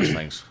spec buy those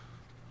things.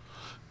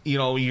 You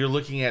know, you're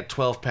looking at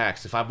 12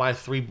 packs. If I buy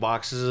 3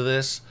 boxes of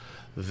this,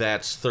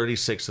 that's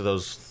 36 of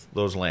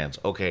those lands.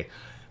 Okay,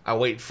 I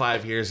wait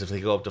 5 years. If they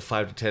go up to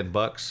 $5 to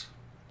 $10,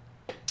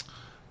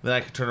 then I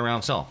can turn around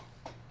and sell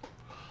them.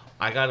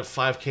 I got a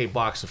 5K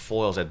box of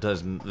foils that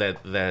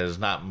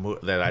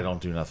I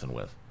don't do nothing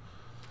with.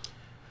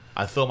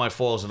 I throw my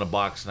foils in a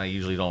box, and I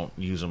usually don't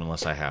use them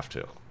unless I have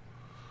to.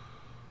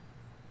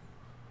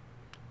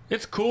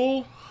 It's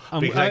cool.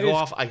 Because I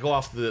go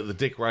off the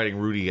Dick Riding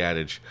Rudy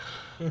adage.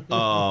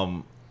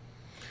 When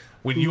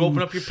you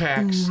open up your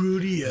packs,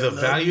 the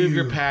value of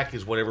your pack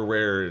is whatever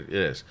rare it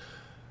is.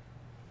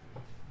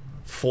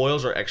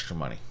 Foils are extra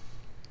money.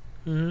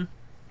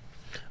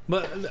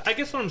 But I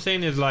guess what I'm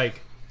saying is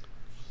like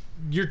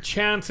your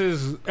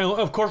chances. And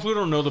of course, we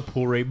don't know the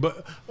pool rate,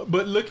 but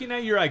looking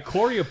at your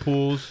Ikoria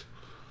pools,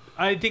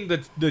 I think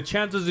that the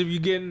chances of you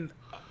getting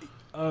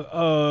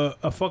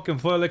a fucking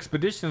foil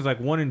expedition is like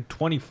 1 in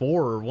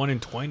 24 or 1 in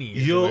 20.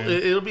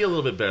 It'll be a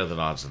little bit better than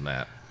odds than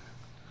that.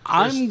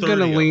 I'm 30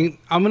 gonna of lean.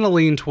 I'm gonna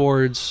lean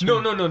towards.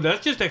 No,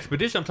 that's just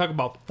expedition. I'm talking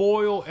about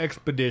foil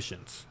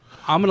expeditions.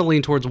 I'm gonna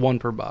lean towards 1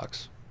 per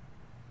box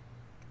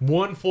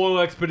 1 foil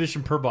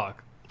expedition per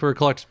box. for a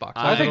collector's box.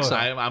 I think so.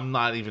 I'm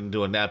not even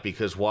doing that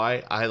because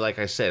why? Like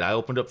I said, I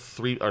opened up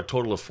a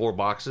total of 4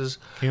 boxes,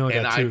 You only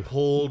and got I 2.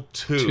 pulled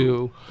 2.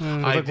 2. I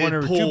like one did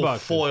every 2 pull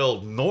boxes.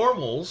 foiled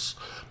normals,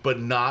 but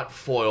not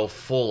foil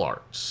full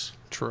arts.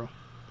 True.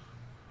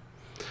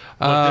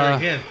 But there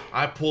again,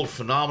 I pulled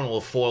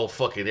phenomenal foil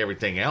fucking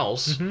everything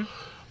else,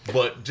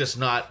 but just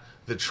not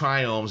the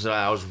triomes that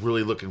I was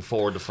really looking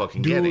forward to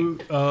fucking getting.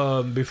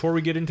 Before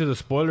we get into the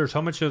spoilers, how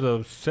much of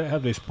the set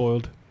have they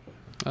spoiled?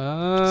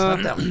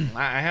 Not that,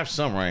 I have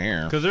some right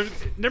here. Because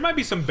there might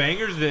be some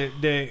bangers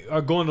that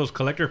are going those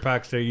collector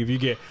packs there. If you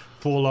get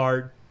full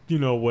art,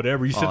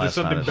 whatever. You said there's that's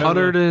not something as- better.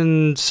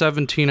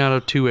 117 out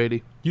of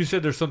 280. You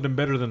said there's something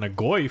better than a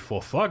Goyf.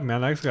 Well, fuck,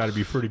 man, that's got to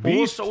be pretty Well,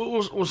 beast.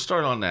 we'll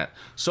start on that.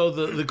 So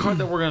the card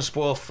that we're going to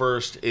spoil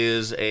first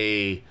is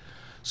a...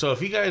 So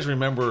if you guys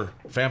remember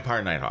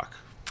Vampire Nighthawk.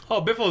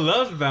 Oh, Biffle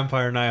loves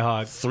Vampire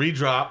Nighthawk. 3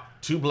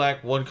 drop, 2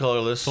 black, 1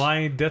 colorless.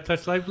 Flying Death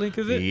Touch Lifelink,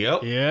 is it?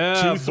 Yep.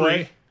 Yeah, 2, 3.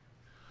 boy.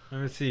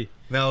 Let me see.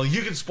 Now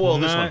you can spoil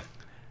this one.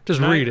 Just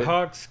read it.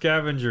 Nighthawk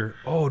Scavenger.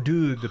 Oh,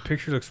 dude, the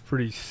picture looks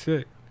pretty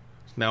sick.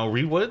 Now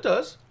read what it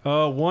does.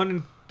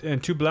 1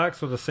 and 2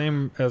 blacks are the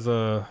same as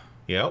a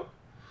Yep.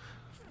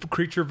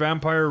 creature,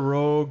 vampire,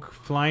 rogue,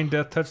 flying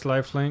death touch,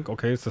 lifelink.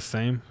 Okay, it's the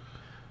same.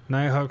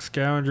 Nighthawk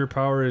Scavenger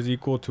power is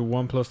equal to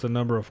 1 plus the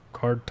number of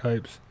card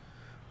types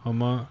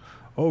among.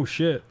 Oh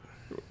shit.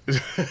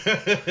 1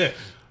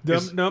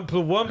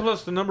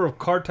 plus the number of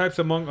card types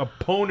among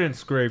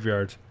opponents'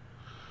 graveyards.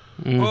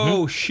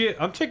 Oh shit!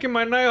 I'm taking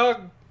my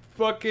Nighthawk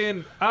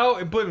fucking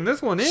out and putting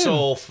this one in.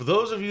 So for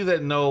those of you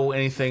that know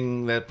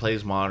anything that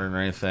plays Modern or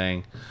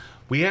anything,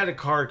 we had a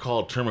card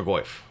called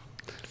Termagoyf.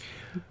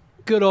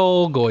 Good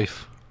old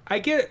Goyf. I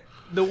get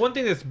the one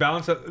thing that's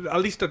balanced,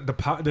 at least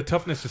the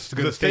toughness is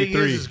going The to stay thing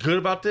 3. is good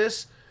about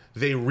this.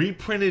 They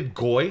reprinted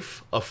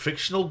Goyf, a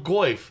fictional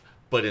Goyf,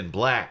 but in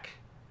black.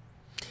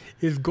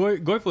 Is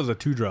Goyf was a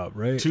 2-drop,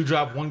 right?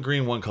 2-drop, 1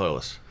 green, 1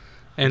 colorless.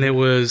 And it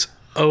was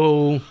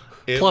O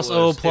plus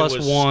O plus it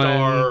was 1.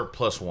 Star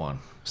plus 1.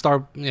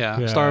 Star,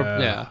 yeah. Star,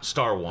 yeah.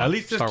 Star 1. At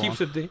least this Star keeps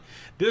one. it.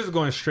 This is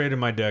going straight in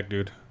my deck,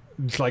 dude.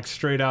 It's like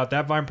straight out.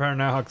 That Vampire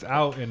Nighthawk's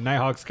out, and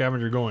Nighthawk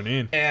Scavenger going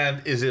in.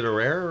 And is it a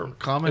rare or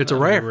common? It's a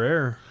rare.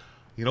 Rare.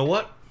 You know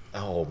what?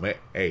 Oh, man.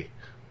 Hey,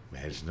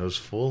 imagine those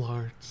full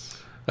hearts.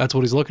 That's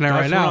what he's looking at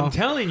That's right what now. I'm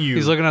telling you.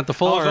 He's looking at the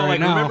full Also, art right like,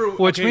 now,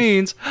 remember- which okay,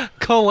 means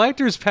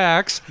collector's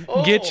packs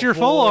get your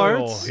full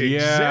arts. Yeah.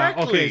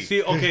 Exactly.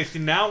 Okay. See,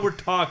 now we're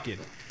talking.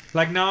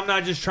 Like now, I'm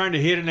not just trying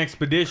to hit an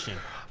expedition.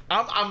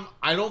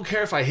 I don't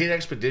care if I hit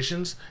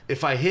expeditions.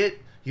 If I hit,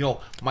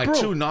 my Bro,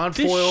 2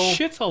 non-foil. This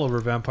shit's all over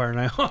Vampire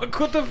Nighthawk.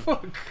 What the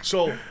fuck?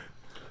 So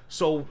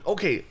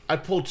okay, I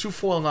pulled 2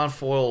 foil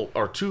non-foil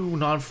or 2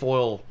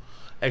 non-foil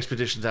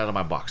expeditions out of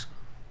my box.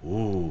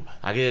 Ooh,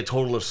 I get a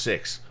total of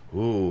 6.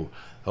 Ooh,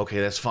 okay,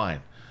 that's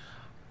fine.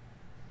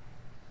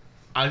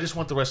 I just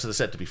want the rest of the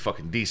set to be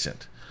fucking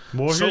decent.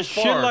 More So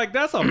shit far- like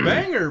that's a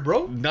banger,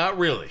 bro. Not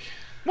really.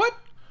 What?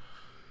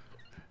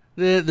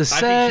 The I set.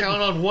 can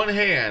count on one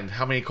hand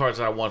how many cards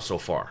I won so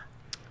far.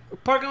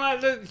 Parking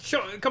lot.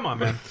 Come on,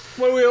 man.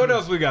 What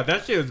else we got?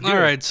 That shit is good. All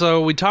right,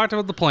 so we talked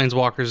about the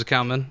Planeswalkers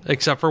coming,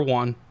 except for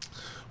one.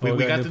 We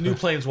that got new the new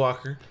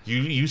Planeswalker.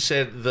 You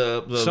said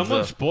the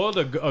Someone spoiled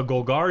a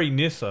Golgari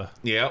Nissa.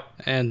 Yep.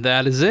 And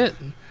that is it.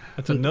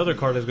 That's another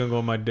card that's gonna go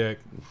in my deck.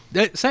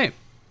 Same.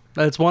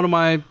 That's one of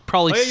my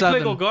probably Oh yeah, you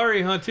 7. play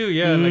Golgari, huh? Too.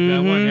 Yeah, like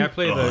that one. Yeah, I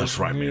played that. That's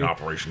right, man.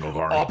 Operation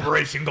Golgari.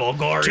 Operation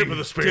Golgari. Tip of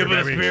the spear,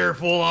 baby.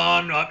 full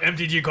on.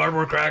 MTG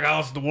Cardboard Crack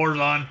House. The war's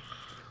on.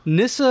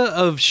 Nissa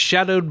of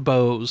Shadowed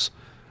Bows.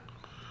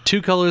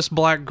 2 colors,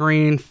 black,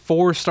 green,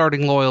 4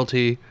 starting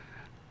loyalty.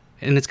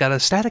 And it's got a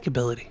static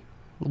ability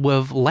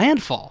with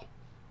landfall.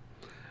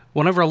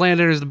 Whenever a land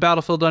enters the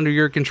battlefield under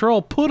your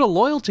control, put a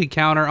loyalty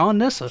counter on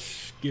Nissa.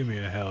 Give me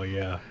a hell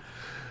yeah.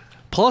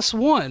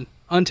 +1.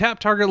 Untap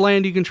target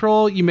land you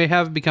control. You may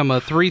have it become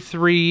a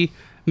 3/3.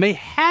 May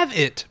have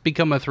it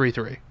become a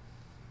 3/3.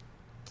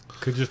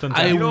 Could just I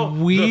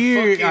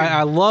untap.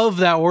 I love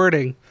that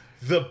wording.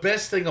 The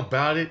best thing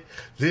about it,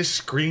 this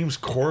screams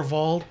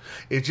Korvold.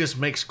 It just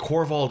makes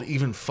Korvold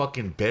even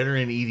fucking better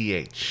in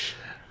EDH.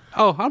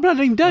 Oh, I'm not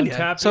even done Untap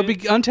yet. So it.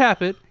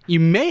 untap it. You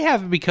may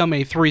have it become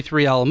a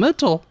 3/3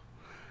 elemental,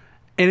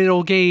 and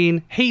it'll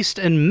gain haste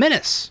and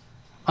menace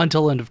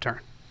until end of turn.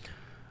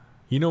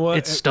 You know what?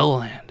 It's still a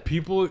land.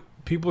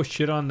 People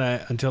shit on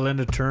that until end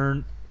of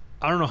turn.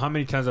 I don't know how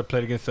many times I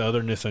played against the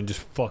other Nissa and just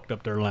fucked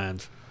up their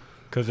lands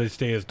because they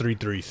stay as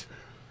 3/3s.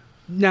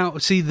 Now,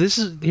 see,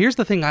 here's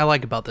the thing I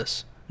like about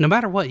this. No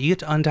matter what, you get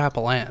to untap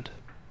a land.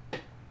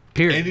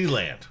 Period. Any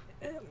land.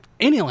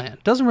 Any land.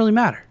 Doesn't really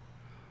matter.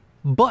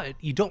 But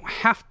you don't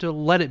have to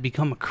let it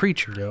become a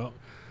creature. Yeah.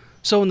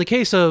 So in the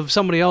case of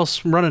somebody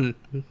else running,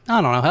 I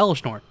don't know,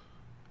 Hellish Norn,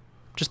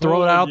 just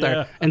throw it out yeah.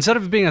 there. Instead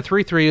of it being a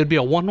 3/3, it'd be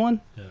a 1/1.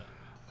 Yeah.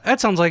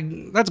 That sounds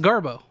like that's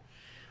Garbo.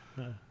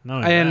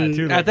 Not only And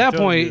too, at like that I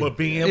told point- you. But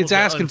being able It's to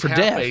asking for untap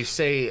death.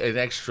 say an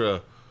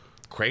extra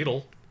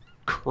cradle.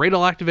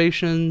 Cradle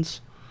activations,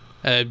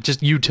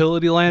 just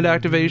utility land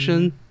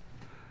activation.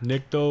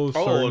 Nykthos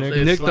Oh, or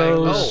it's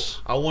Nykthos,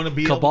 like, I want to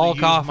be Cabal able to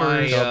use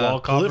Coffers. my Cabal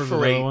Coffers is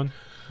another proliferate. one.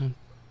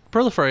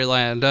 Proliferate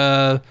land.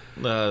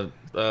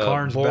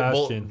 Karn's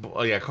Bastion.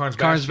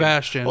 Karn's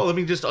Bastion. Well, let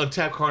me just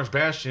untap Karn's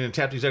Bastion and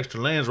tap these extra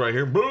lands right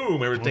here. Boom!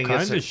 All Everything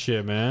kinds is of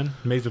shit, man.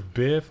 Maze of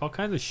Biff, all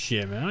kinds of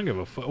shit, man. I don't give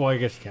a fuck. Well, I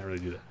guess you can't really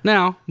do that.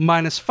 Now,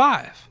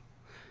 -5.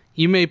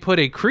 You may put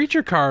a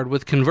creature card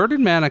with converted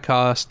mana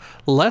cost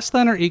less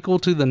than or equal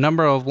to the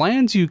number of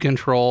lands you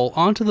control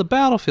onto the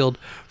battlefield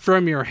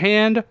from your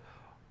hand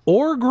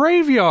or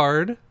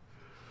graveyard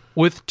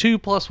with 2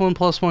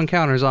 +1/+1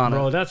 counters on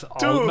Bro, it. that's all.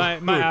 Dude. My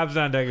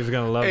Abzan deck is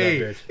going to love Hey,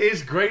 that bitch.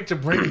 it's great to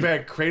bring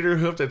back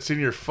Craterhoof that's in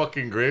your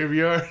fucking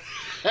graveyard.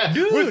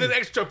 With an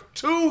extra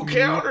 2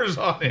 counters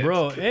on it.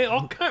 Bro, hey,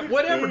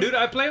 whatever, dude.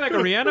 I play like a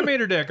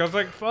reanimator deck. I was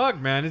like, fuck,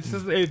 man. It's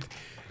just.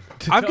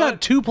 I've got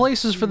 2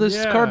 places for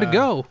this card to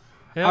go.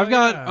 Hell I've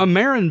got yeah. a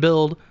Marin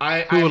build who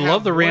would have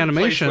love the one place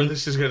reanimation. where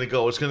this is going to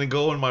go. It's going to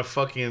go in my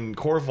fucking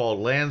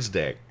Korvold lands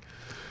deck.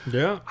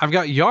 Yeah. I've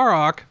got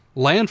Yarok,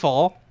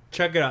 Landfall.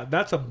 Check it out.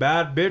 That's a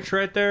bad bitch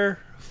right there.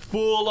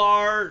 Full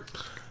art,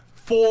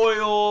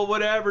 foil,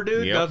 whatever,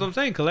 dude. Yep. That's what I'm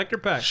saying. Collector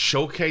pack.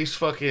 Showcase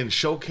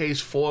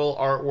foil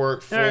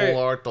artwork, full Hey.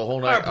 art, the whole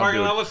All night. right,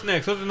 parking lot. What's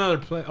next? What's another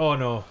play? Oh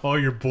no. Oh,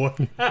 your boy.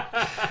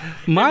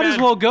 Might as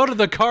well go to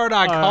the card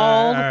I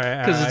called all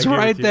right, because it's I give it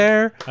right to you.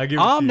 there. I give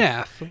it to you.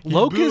 Omnath,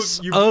 Locus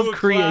You blew of a cloud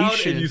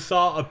Creation. And you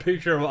saw a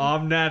picture of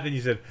Omnath and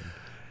you said,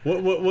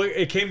 what?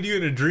 It came to you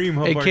in a dream,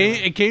 huh?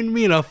 It came to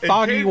me in a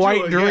foggy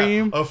white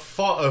dream. A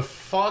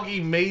foggy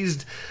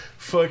mazed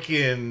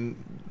fucking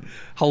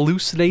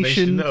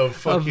hallucination Nation of of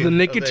fucking- the of that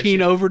nicotine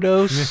shit.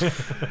 overdose.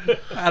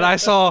 And I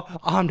saw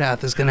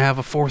Omnath is going to have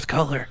a fourth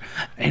color,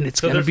 and it's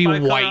going to there's be 5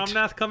 color white.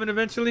 Omnath coming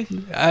eventually.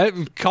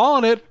 I'm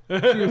calling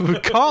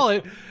it. Call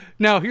it.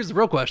 Now, here's the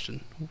real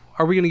question.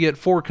 Are we going to get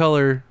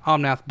 4-color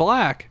Omnath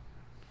Black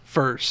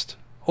first,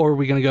 or are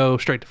we going to go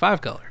straight to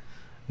 5-color?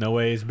 No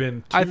way. It's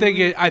been. I think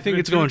been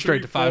it's 2, going 3,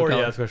 straight to 4. 5-color.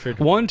 Yeah, it's going straight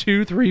to 1,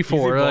 2, 3, He's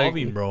 4.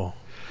 evolving, Like, bro.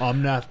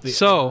 Omnath. The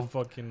So-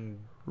 fucking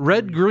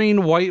red,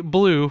 green, white,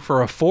 blue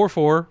for a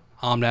 4/4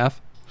 Omnath.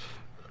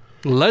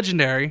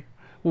 Legendary.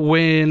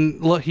 When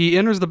he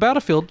enters the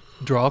battlefield,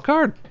 draw a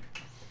card.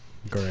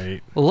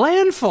 great.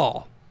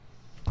 Landfall.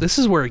 This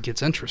is where it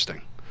gets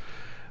interesting.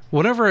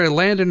 Whenever a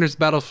land enters the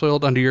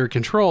battlefield under your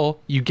control,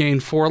 you gain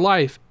 4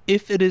 life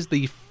if it is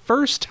the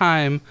first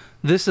time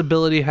this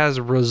ability has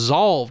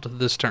resolved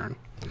this turn.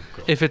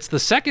 If it's the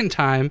second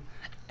time,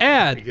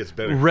 add It gets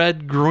better.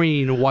 red,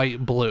 green,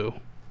 white, blue.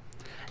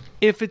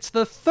 If it's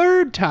the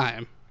third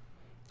time,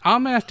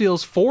 Omnath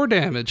deals 4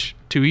 damage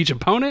to each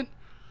opponent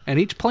and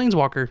each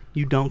planeswalker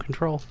you don't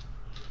control.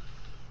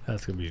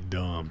 That's gonna be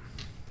dumb.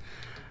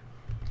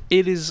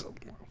 It is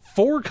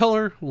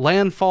 4-color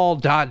landfall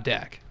dot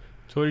deck.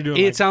 So what are you doing?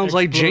 It sounds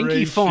like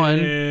janky fun.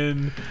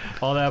 exploration,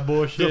 all that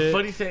bullshit. The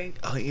funny thing,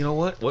 you know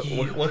what?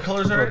 What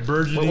colors are it?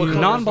 burgeoning- What colors?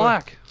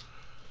 Non-black.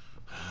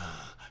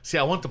 See,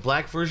 I want the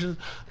black version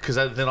because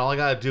then all I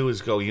gotta do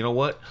is go. You know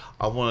what?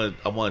 I want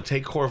to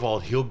take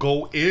Corval. He'll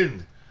go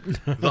in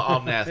the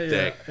Omnath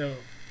deck,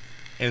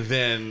 and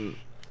then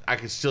I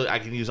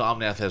can use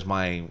Omnath as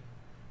my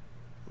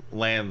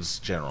lands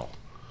general.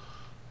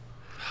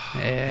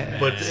 Yeah.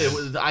 But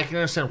I can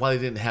understand why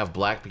they didn't have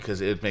black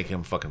because it'd make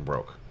him fucking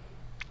broke.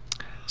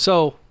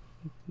 So,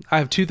 I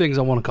have 2 things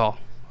I want to call.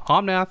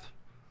 Omnath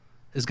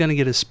is going to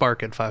get his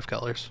spark at 5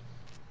 colors.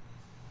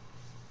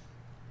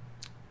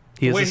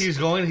 He The way has he's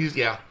going, he's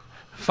yeah.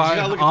 5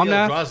 gotta look at the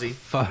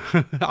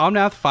Omnath.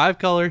 Omnath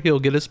 5-color. He'll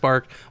get his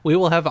spark. We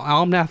will have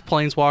Omnath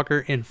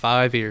Planeswalker in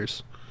 5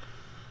 years.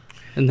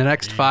 In the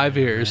next 5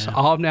 years,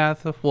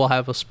 Omnath will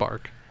have a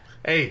spark.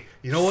 Hey,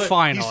 you know what?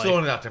 Finally. He's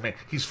throwing it out there, man.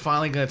 He's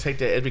finally going to take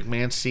that Ed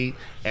McMahon seat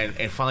and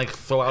finally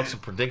throw out some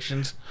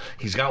predictions.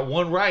 He's got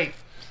one right,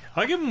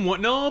 I'll give him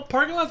one. No,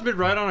 parking lot's been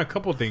right on a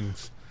couple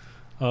things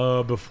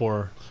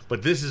before.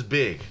 but this is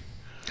big.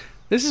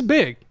 This is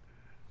big.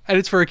 And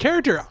it's for a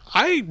character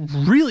I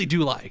really do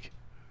like.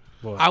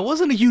 What? I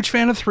wasn't a huge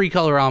fan of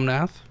 3-color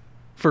Omnath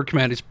for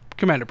commander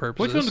purposes.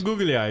 Which one's the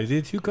googly eye? Is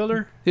it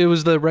 2-color? It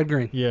was the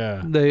red-green.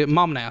 Yeah. The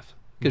Momnath.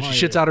 Because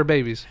she Oh, shits yeah. out her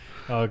babies.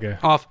 Okay.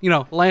 Off,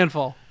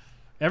 landfall.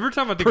 Every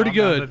time I think Pretty Omnath,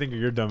 good. I think of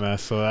your dumbass.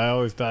 So I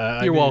always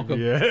thought You're welcome.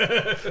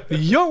 Yeah.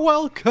 You're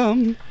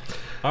welcome.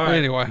 All right.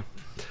 Anyway.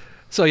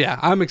 So, yeah,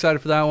 I'm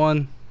excited for that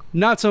one.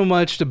 Not so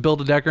much to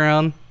build a deck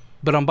around,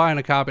 but I'm buying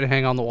a copy to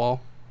hang on the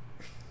wall.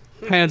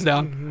 Hands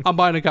down. I'm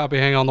buying a copy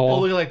to hang on the Well,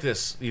 wall. look at it like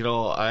this.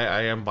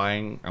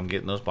 I'm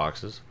getting those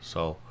boxes.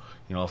 So,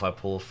 if I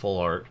pull a full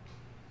art,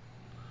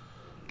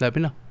 Let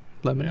me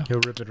know. He'll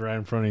rip it right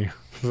in front of you.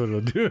 That's what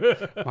it'll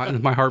do.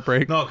 My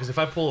heartbreak. no, because if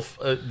I pull,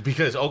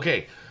 because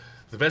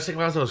the best thing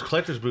about those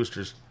collector's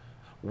boosters,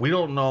 we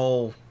don't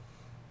know.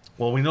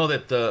 Well, we know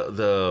that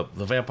the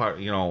vampire,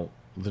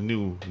 the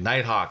new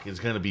Nighthawk is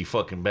gonna be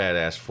fucking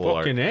badass full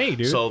Fucking art. A,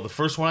 dude. So the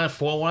first one,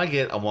 I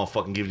get, I'm gonna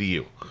fucking give it to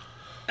you.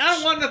 I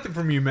don't want nothing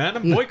from you, man.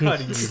 I'm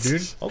boycotting you,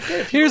 dude.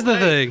 Okay. Here's the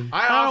thing.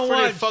 I I don't offered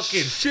want it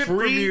fucking shit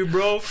free, from you,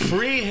 bro.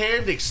 Free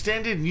hand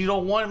extended, and you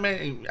don't want it,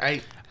 man.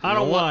 I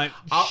don't want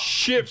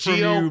shit from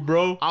Gio, you,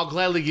 bro. I'll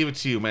gladly give it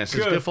to you, man.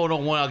 Since Good. Biffo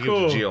don't want, I'll give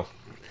it to Cool. Gio.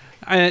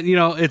 And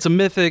it's a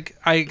mythic.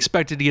 I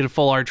expected to get a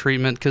full art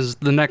treatment because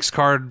the next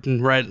card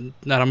in red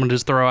that I'm gonna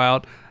just throw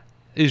out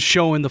is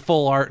showing the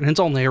full art, and it's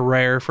only a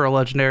rare for a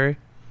legendary.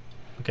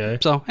 Okay.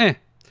 So,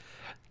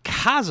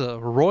 Kaza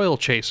Royal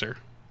Chaser,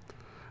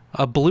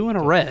 a blue and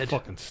a red.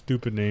 Fucking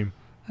stupid name.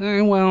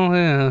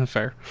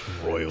 Fair.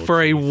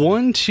 For a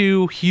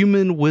 1/2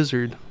 human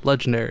wizard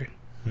legendary,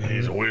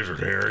 He's a wizard,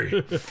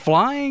 Harry.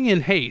 flying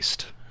in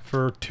haste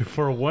For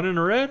one in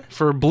a red?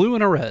 for blue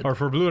and a red. Or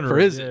for blue and a For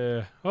red? is it?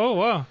 Yeah. Oh,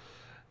 wow.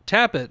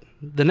 Tap it.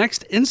 The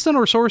next instant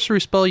or sorcery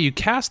spell you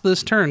cast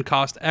this turn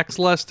costs X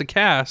less to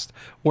cast,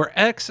 where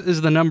X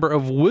is the number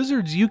of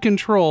wizards you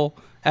control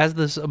as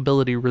this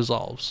ability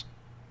resolves.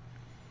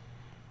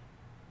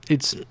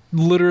 It's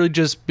literally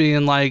just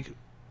being like,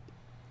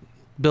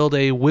 build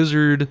a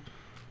wizard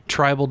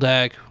tribal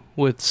deck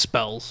with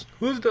spells.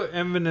 Who's the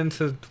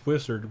Eminence's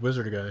wizard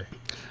guy?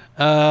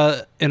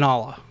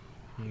 Inala.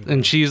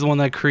 And she's the one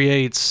that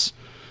creates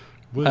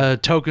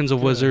tokens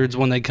of wizards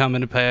when they come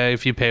into play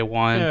if you pay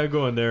 1. Yeah,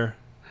 go in there.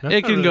 That's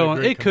It not can really go. a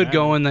great It could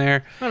go in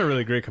there. Not a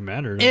really great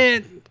commander.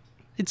 though.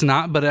 It's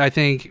not, but I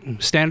think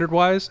standard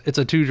wise, it's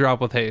a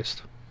 2-drop with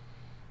haste.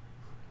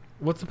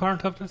 What's the power and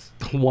toughness?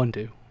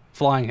 1/2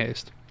 flying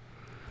haste.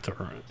 It's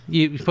alright.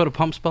 You put a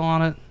pump spell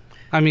on it.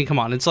 I mean, come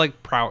on, it's like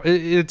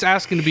it's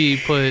asking to be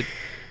put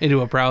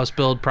into a prowess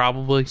build,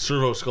 probably.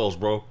 Servo skulls,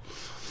 bro.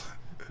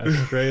 That's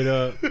straight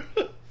up.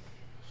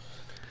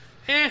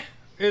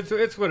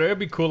 It's whatever. It'd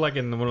be cool like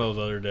in one of those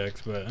other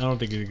decks, but I don't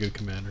think he's a good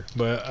commander.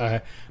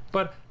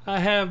 But I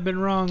have been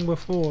wrong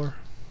before.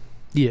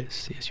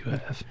 Yes, you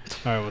have.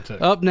 All right, what's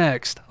that? Up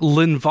next,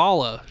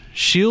 Linvala,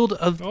 Shield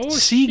of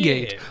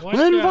Seagate.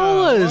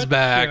 Linvala is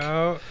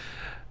back.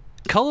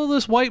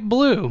 Colorless white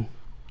blue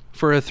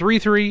for a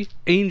 3/3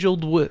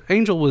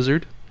 Angel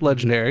Wizard,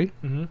 legendary.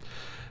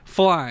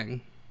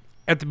 Flying.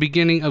 At the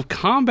beginning of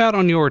combat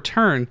on your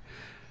turn,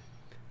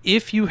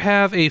 if you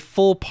have a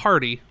full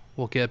party,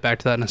 we'll get back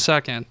to that in a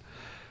second,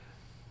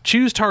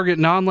 choose target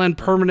non-land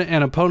permanent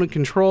and opponent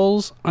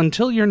controls.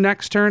 Until your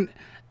next turn,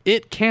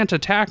 it can't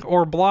attack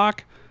or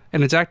block,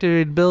 and its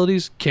activated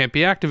abilities can't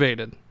be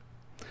activated.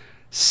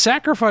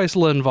 Sacrifice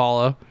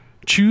Linvala,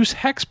 choose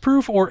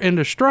hexproof or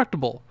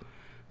indestructible.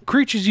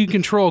 Creatures you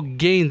control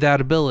gain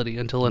that ability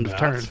until end of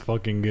turn. That's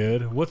fucking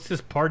good. What's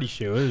this party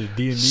show? Is it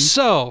D&D?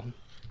 So,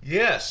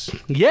 Yes.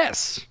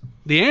 yes.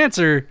 The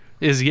answer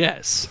is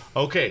yes.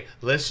 Okay,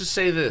 let's just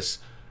say this.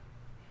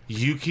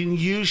 You can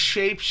use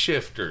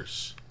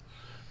shapeshifters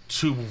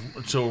to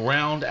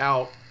round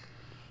out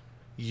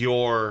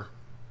your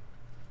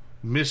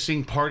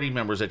missing party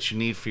members that you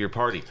need for your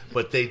party,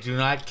 but they do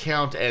not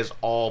count as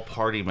all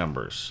party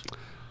members.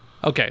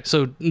 Okay,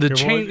 so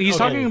he's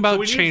talking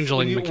about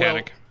changeling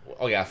mechanic.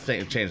 I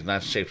think change,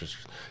 not shapeshifters.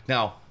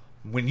 Now,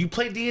 when you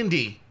play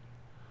D&D,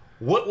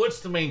 what's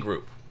the main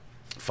group?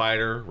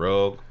 Fighter,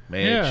 rogue,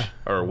 mage,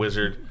 or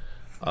wizard,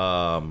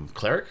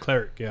 cleric?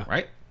 Cleric, yeah.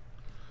 Right?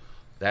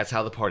 That's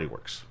how the party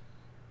works.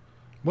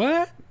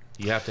 What?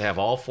 You have to have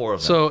all four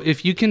of them. So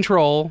if you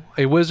control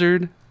a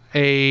wizard,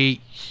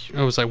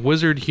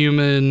 wizard,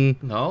 human,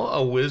 No,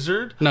 a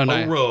wizard, No,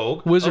 a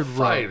rogue, wizard, a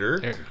fighter,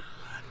 rogue.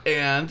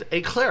 and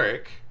a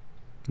cleric.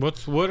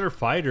 What are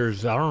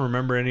fighters? I don't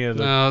remember any of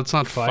the. No, it's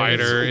not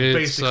Fighters. fighter. It's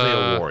Basically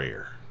a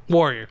warrior.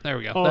 Warrior. There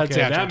we go. Oh, That's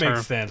the okay, actual that term.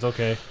 makes sense.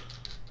 Okay.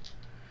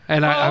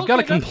 And I've got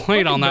a okay, that's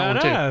complaint on that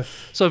fucking one too.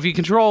 badass. So if you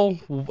control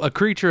a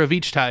creature of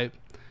each type,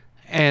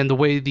 and the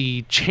way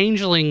the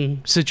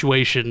changeling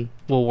situation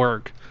will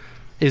work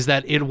is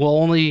that it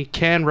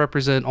can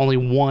represent only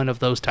one of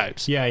those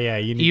types. Yeah.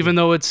 You need Even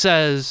though it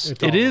says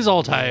It's it is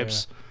all yeah,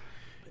 types.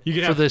 you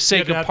can for the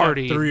sake you of have to have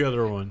party. 3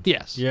 other ones.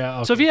 Yes.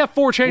 Yeah. So if okay. you have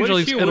 4 What is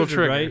changelings, she a it'll wizard,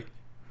 trigger. right?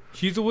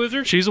 She's a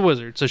wizard. She's a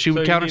wizard, so she so would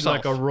you count need herself.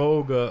 like a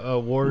rogue, a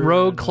warrior.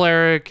 Rogue,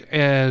 cleric,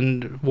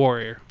 and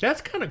warrior. That's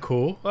kind of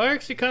cool. I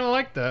actually kind of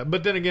like that.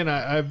 But then again,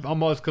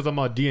 I'm always because I'm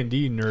a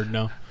D&D nerd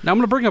now. Now I'm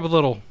going to bring up a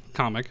little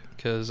comic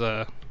because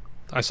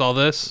I saw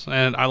this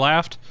and I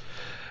laughed.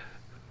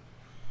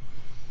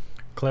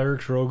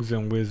 Clerics, rogues,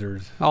 and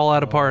wizards. All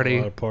at a party.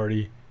 All at a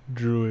party.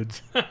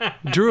 Druids.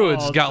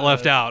 Druids all got time.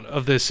 left out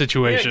of this yeah,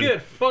 situation.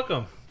 good. Fuck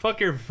them. Fuck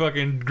your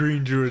fucking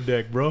green druid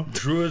deck, bro.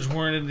 Druids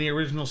weren't in the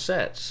original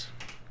sets.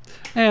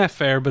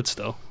 Fair, but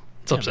still.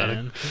 It's upsetting.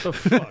 Man. What the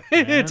fuck,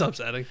 man? It's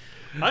upsetting.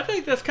 I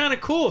think that's kind of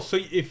cool. So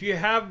if you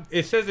have,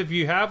 it says if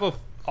you have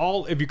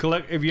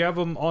if you have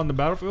them on the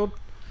battlefield.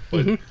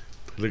 Look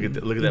at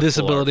that. This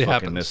full ability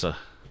art fucking happens. Nissa.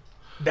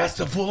 That's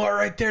the full art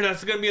right there.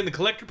 That's gonna be in the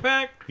collector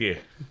pack. Yeah.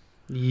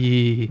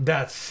 Yeah.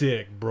 That's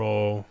sick,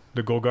 bro.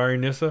 The Golgari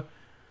Nissa.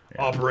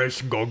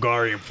 Operation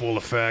Golgari in full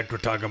effect. We're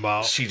talking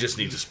about She just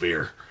needs a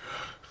spear.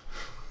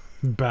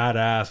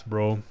 badass,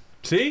 bro.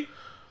 See?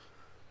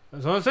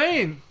 That's what I'm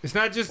saying. It's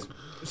not just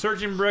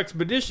searching for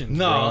expeditions.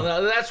 No,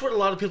 bro. that's what a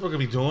lot of people are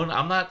going to be doing.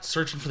 I'm not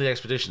searching for the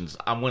expeditions.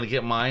 I'm going to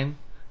get mine,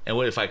 and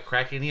what if I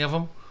crack any of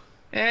them?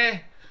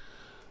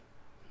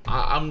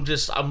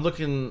 I'm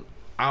looking.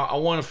 I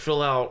want to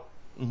fill out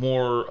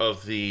more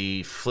of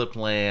the flip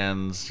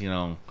lands.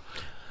 What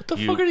the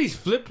fuck are these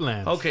flip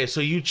lands? Okay, so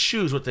you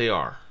choose what they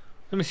are.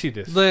 Let me see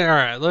this. All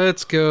right,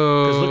 let's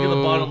go. Because look at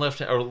the bottom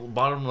left or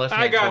bottom left.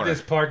 I got corner.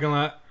 this parking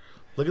lot.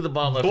 Look at the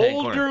bottom left hand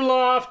corner. Boulder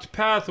Loft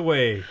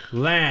Pathway.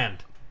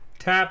 Land.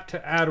 Tap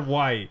to add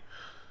white.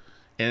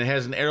 And it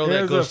has an arrow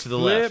There's that goes a to the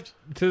flip left.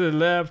 To the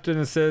left, and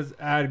it says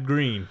add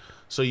green.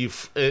 So you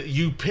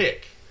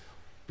pick.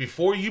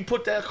 Before you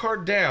put that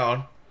card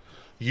down,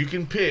 you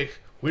can pick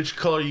which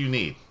color you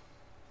need.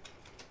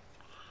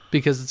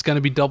 Because it's going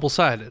to be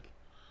double-sided.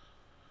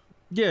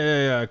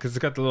 Yeah, because it's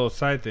got the little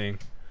side thing.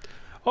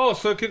 Oh,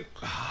 so it can...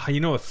 You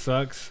know what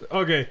sucks?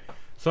 Okay,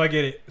 so I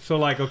get it.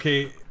 So,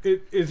 okay,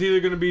 it's either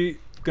going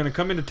to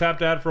come into tap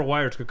to add for a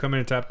white, or it's going to come in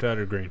and tap to add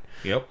or green.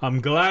 Yep. I'm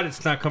glad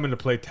it's not coming to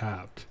play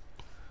tapped.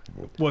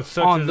 What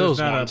sucks On is those it's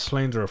not ones. a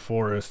plains or a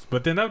forest.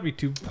 But then that would be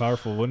too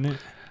powerful, wouldn't it?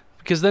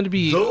 Because then it'd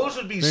be... Those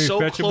would be Very so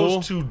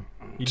fetchable. close to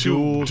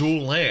Duels.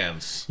 dual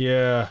lands.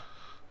 Yeah.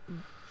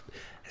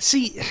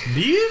 See,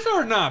 These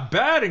are not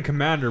bad in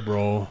Commander,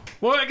 bro.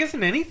 Well, I guess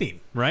in anything,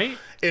 right?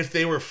 If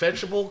they were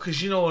fetchable,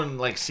 because in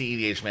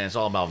CEDH, man, it's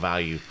all about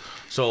value.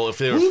 So if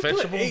they were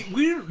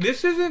fetchable,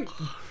 This isn't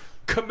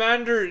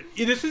Commander.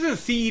 This isn't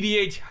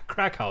CEDH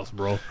crack house,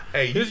 bro.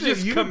 hey, This is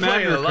just you've been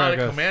playing Commander a lot of crack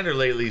house. Commander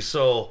lately,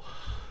 so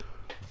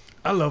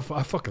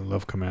I fucking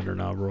love Commander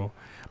now, bro.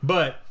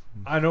 But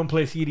I don't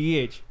play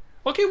CEDH.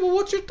 Okay, well,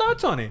 what's your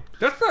thoughts on it?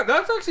 That's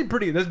actually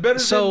pretty. That's better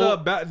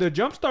than the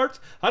jump starts.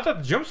 I thought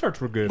the jump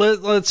starts were good. let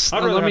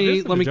I'd rather have me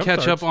this than the jump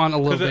catch starts, up on a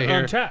little 'cause bit it's here.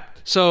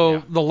 untapped.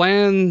 So the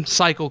land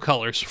cycle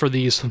colors for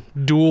these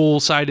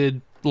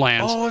dual-sided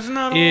lands Oh, it's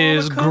not all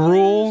is the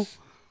Gruul, colors?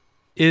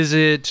 Is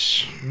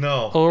it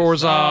No.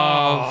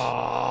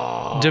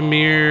 Orzhov,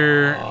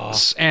 Demir,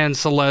 and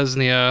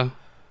Selesnya,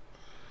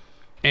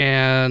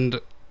 and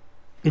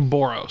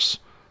Boros?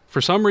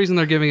 For some reason,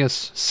 they're giving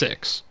us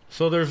 6.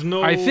 So there's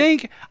no. I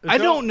think I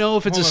no- don't know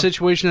if it's a hold on.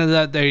 situation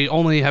that they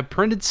only have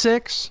printed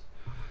 6,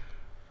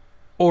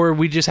 or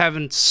we just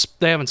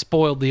they haven't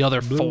spoiled the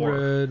other Blue, 4.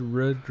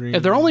 red, green.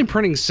 If they're only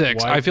printing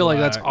 6, white, I feel like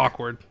that's black.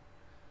 awkward.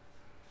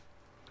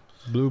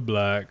 blue,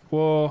 black.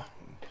 Well,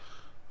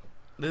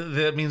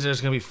 That means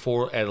there's going to be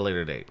 4 at a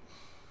later date.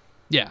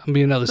 Yeah, it'll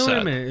be another no, wait a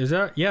set. minute. Is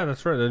that? Yeah,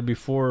 that's right. That'd be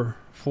 4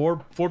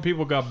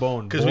 people got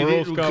boned. Because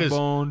Boros got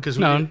boned.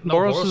 No,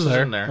 Boros is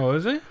there. in there. Oh,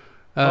 is he?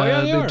 Oh,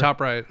 yeah, they the are. top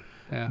right.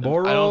 Yeah.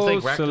 Boros, I don't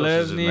think Rakdos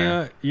is in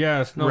Selesnya.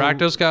 Yes, no.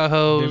 Rakdos got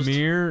hosed.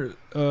 Demir.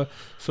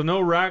 So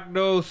no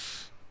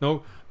Rakdos.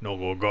 No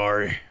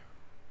Golgari.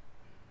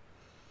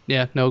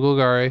 Yeah, no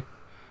Golgari,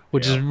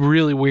 which is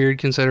really weird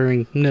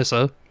considering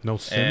Nissa. No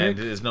And Simic.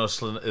 is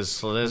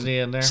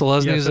Selesnya in there?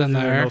 Selesnya's in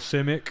there. No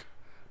Simic.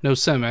 No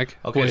Simic.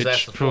 Okay, which, so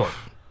that's the 4.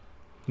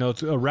 No,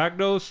 it's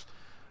Rakdos,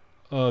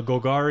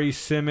 Golgari,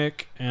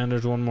 Simic, and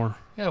there's one more.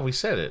 Yeah, we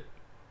said it.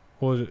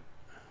 What was it?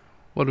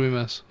 What do we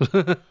miss?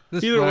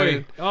 This Either is way.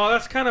 right. Oh,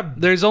 that's kind of.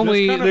 There's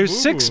kinda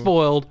 6 boo-boo.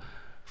 spoiled,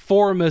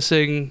 4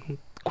 missing.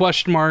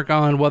 Question mark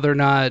on whether or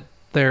not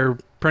they're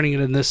printing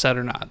it in this set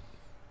or not.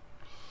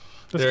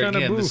 That's There kind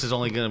of again, boo. this is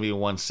only going to be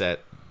one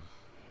set.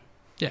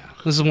 Yeah,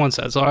 this is one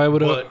set, so I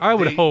would But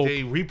hope.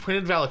 They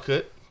reprinted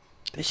Valakut.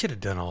 They should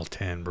have done all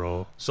 10,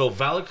 bro. So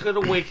Valakut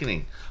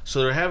Awakening.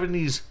 So they're having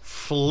these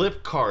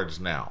flip cards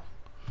now.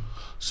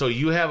 So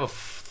you have a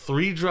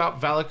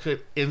 3-drop Valakut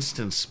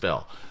instant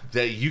spell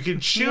that you can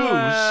choose.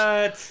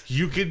 What?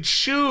 You can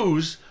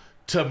choose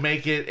to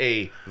make it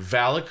a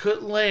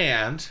Valakut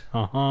land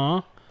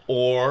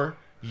or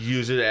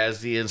use it as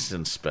the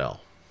instant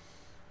spell.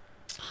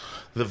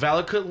 The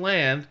Valakut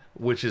land,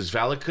 which is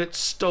Valakut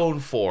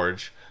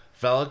Stoneforge,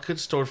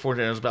 enters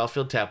the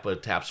battlefield tap, but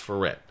it taps for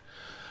red.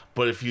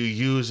 But if you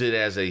use it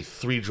as a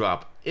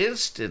 3-drop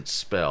instant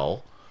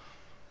spell,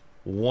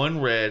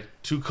 1 red,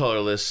 2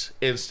 colorless,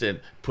 instant,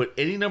 put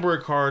any number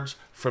of cards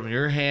from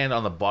your hand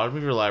on the bottom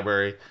of your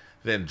library,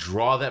 then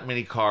draw that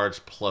many cards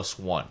plus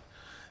 1.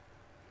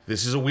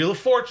 This is a Wheel of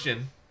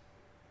Fortune,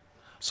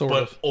 Sort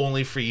but of.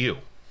 only for you.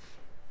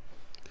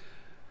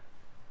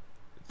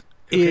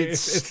 Okay,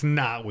 It's it's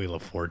not Wheel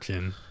of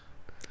Fortune.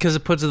 because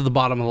it puts it at the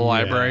bottom of the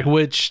library,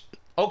 which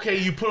Okay,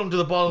 you put them to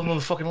the bottom of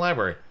the fucking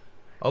library.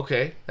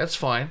 Okay, that's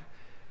fine.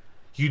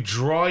 You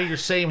draw your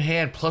same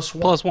hand plus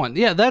 1. +1.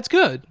 Yeah, that's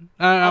good.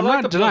 I'm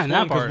like not the denying plus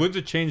one, that part. 'cause Woods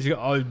have changed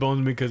all his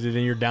bones because then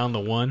you're down to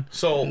 1.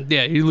 So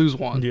Yeah, you lose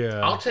 1. Yeah.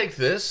 I'll take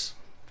this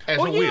as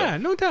Oh a wheel. yeah,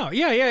 no doubt.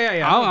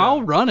 Yeah.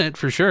 I'll run it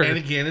for sure. And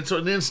again, it's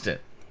an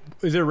instant.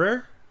 Is it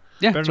rare?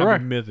 Yeah, Better it's not rare.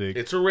 be mythic.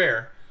 It's a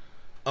rare.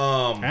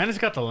 And it's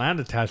got the land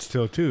attached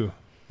still too.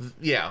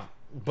 Yeah,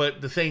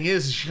 but the thing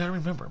is you gotta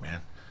remember,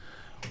 man.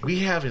 We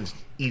have in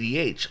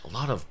EDH a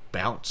lot of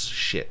bounce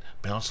shit.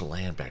 Bounce the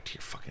land back to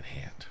your fucking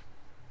hand.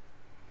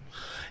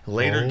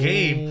 Later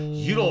game,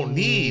 you don't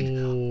need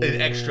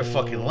an extra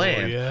fucking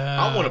land. yeah.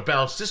 I want to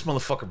bounce this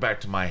motherfucker back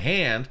to my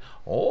hand.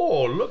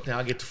 Oh, look, now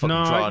I get to fucking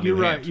draw No, a new you're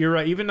right. hand. You're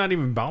right. Even not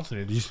even bouncing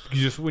it. You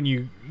just when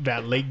you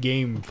that late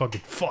game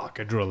fucking fuck.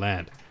 I drew a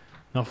land.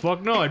 No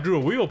fuck no. I drew a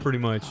wheel pretty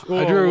much.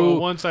 I drew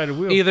one-sided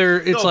wheel. Either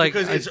it's No, like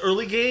because it's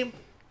early game,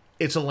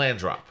 it's a land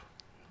drop.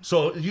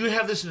 So you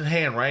have this in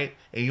hand, right?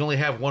 And you only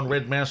have 1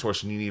 red mana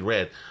source and you need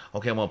red.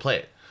 Okay, I'm gonna play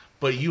it.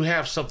 But you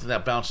have something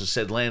that bounces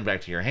said land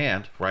back to your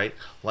hand, right?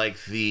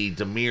 Like the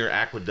Demir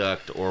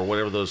Aqueduct or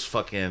whatever those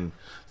fucking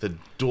the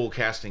dual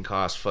casting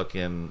cost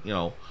fucking,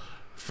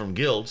 from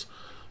guilds.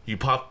 You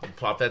pop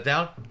that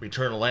down,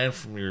 return a land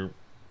from your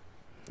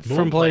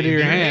from play to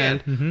your into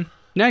hand.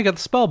 Now you got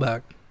the spell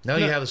back. Now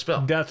you have the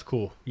spell. That's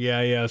cool.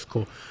 Yeah, that's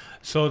cool.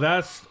 So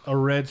that's a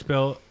red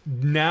spell.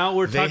 Now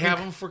we're They talking. have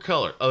them for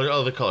color,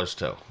 other colors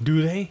too.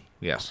 Do they?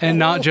 Yes. And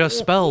not just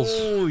spells.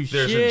 Holy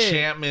There's shit.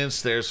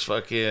 enchantments. There's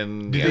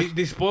fucking. Did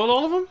they spoiled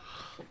all of them?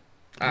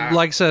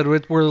 Like I said,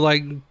 we're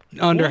like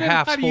under Well, then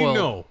half how do spoiled.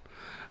 you know?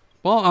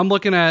 Well, I'm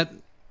looking at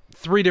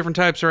 3 different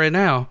types right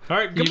now. All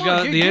right, come You've on,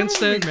 got give the them to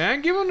instant. me,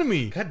 man. Give them to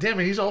me. God damn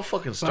it, he's all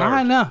fucking starved.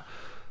 I know.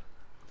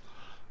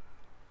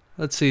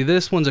 Let's see.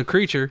 This one's a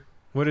creature.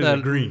 What is That-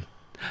 it? Green.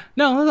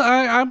 No,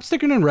 I'm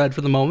sticking in red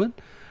for the moment.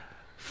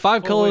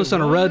 5 colorless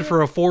and a red what?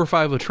 for a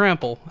 4/5 with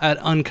trample at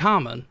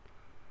uncommon.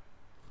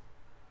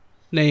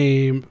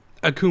 Named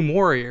Akum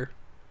Warrior.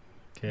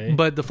 Okay.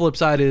 But the flip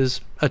side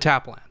is a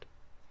tap land.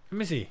 Let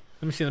me see.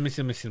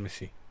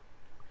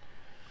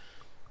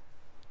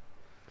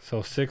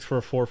 So 6 for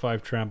a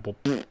 4/5 trample.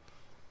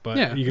 But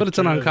Yeah, you but could it's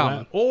an turn it as uncommon.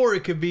 land. Or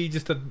it could be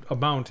just a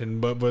mountain,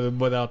 but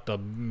without the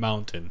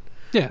mountain.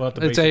 Yeah, Well,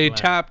 the it's a basic land.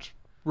 tapped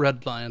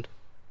red land.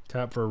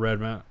 Tap for a red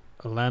mount.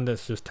 A land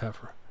that's just tap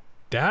for.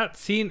 That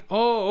scene.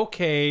 Oh,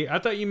 okay. I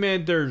thought you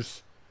meant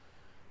there's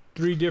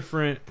 3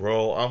 different.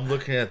 Bro, I'm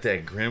looking at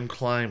that Grim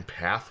Climb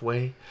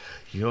pathway.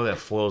 You know that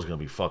foil's gonna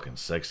be fucking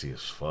sexy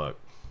as fuck.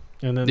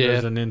 And then Yeah,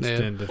 there's an yeah.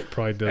 instant that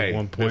probably does Hey,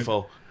 1 point.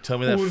 Biffo, Tell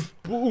me that.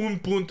 Un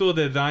punto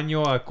de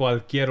daño a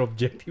cualquier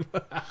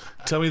objetivo.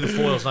 Tell me the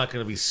foil's not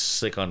going to be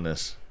sick on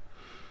this.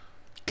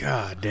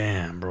 God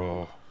damn,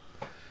 bro.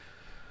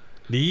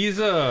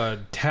 These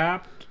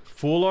tapped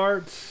full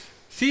arts.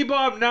 See,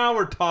 Bob, now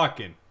we're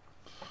talking.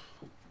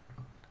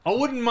 I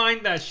wouldn't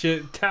mind that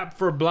shit tapped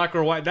for black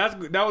or white. That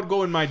would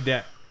go in my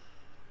deck.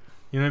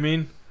 You know what I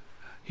mean?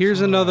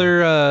 Here's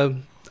another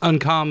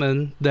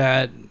uncommon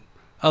that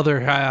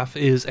other half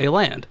is a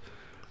land.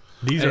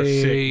 These are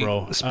sick,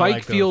 bro. I Spike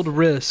like field those.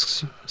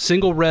 risks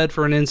single red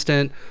for an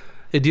instant.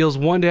 It deals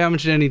 1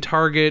 damage to any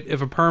target.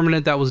 If a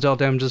permanent that was dealt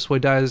damage this way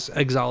dies,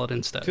 exile it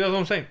instead. See, that's what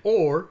I'm saying.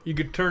 Or you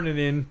could turn it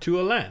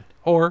into a land.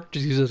 Or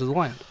just use it as a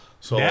land.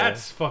 So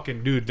That's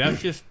fucking, dude.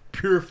 That's just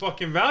pure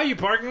fucking value,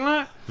 parking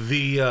lot.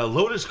 the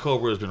Lotus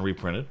Cobra has been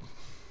reprinted.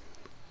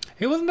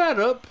 It wasn't that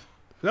up.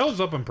 That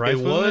was up in price.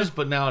 It wasn't was,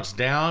 but now it's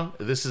down.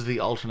 This is the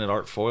alternate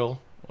art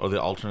foil, or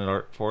the alternate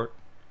art for it.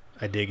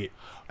 I dig it.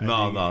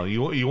 No.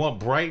 You want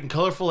bright and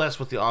colorful? That's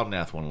what the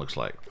Omnath one looks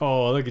like.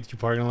 Oh, look at you,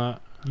 parking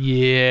lot.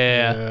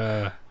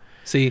 Yeah.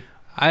 See,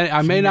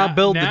 I may not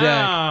build the deck.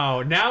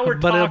 Now we're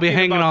but it'll be talking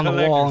hanging about on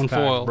the wall collector's in pack,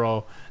 foil.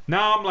 bro.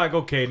 Now I'm like,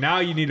 okay, now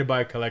you need to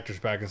buy a collector's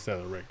pack instead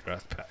of regular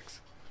ass packs.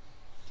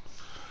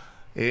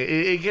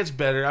 It gets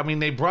better. I mean,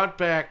 they brought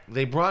back.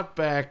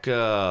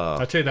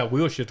 I'll tell you that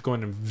wheel shit's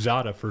going to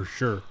Zada for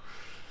sure.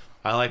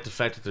 I like the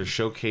fact that they're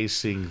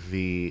showcasing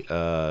the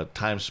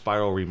Time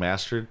Spiral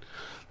remastered.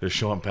 They're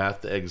showing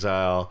Path to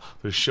Exile.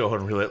 They're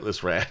showing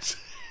Relentless Rats.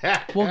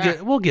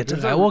 We'll get to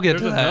that. We'll get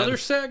to There's that. another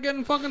set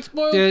getting fucking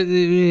spoiled.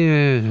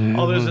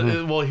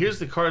 Oh, well, here's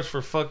the cards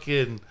for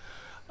fucking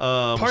Secret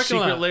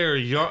Lot. Lair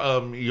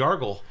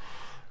Yargle.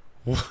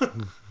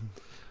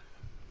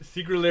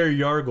 Secret Lair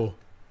Yargle.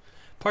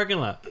 Parking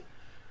lot.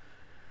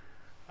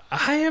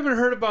 I haven't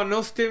heard about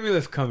no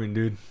stimulus coming,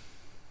 dude.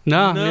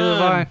 No, neither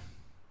have I.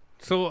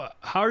 So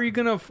how are you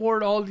gonna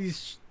afford all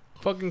these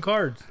fucking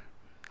cards?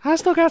 I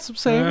still got some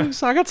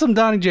savings. I got some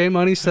Donnie J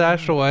money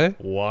stashed away.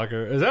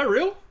 Walker, is that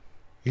real?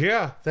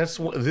 Yeah, this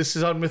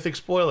is on Mythic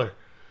Spoiler.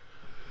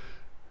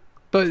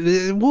 But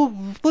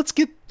let's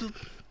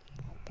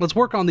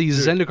work on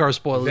these Zendikar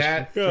spoilers.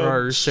 That for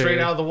our straight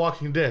series. out of The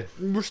Walking Dead.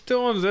 We're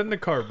still on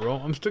Zendikar, bro.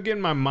 I'm still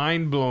getting my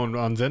mind blown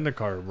on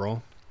Zendikar,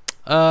 bro.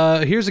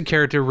 Here's a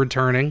character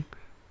returning,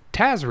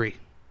 Tazri,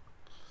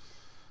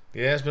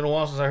 Yeah, it's been a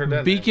while since I heard that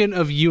name. Beacon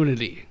of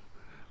Unity,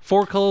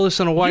 4 colorless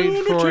and a white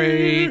for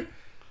a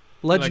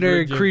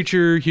legendary Like Red Jim.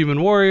 creature,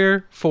 human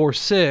warrior,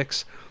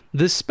 4/6.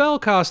 This spell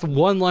costs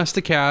 1 less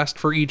to cast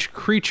for each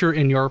creature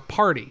in your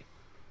party.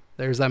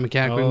 There's that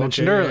mechanic we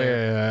mentioned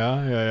earlier.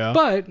 Yeah.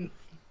 But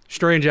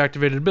strange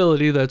activated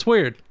ability that's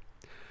weird.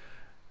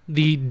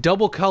 The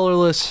double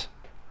colorless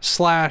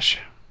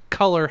 /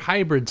 color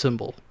hybrid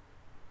symbol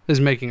is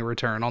making a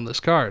return on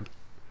this card.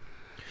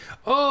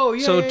 Oh,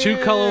 yeah. So 2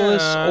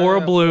 colorless or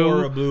a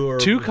blue, or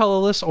 2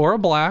 colorless or a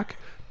black,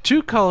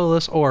 2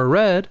 colorless or a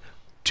red,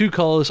 2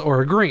 colorless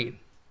or a green.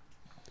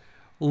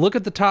 Look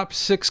at the top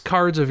 6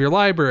 cards of your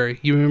library.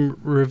 You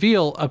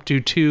reveal up to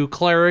 2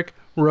 cleric,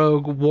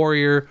 rogue,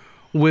 warrior,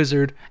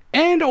 wizard,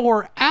 and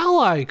or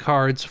ally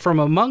cards from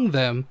among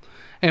them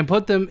and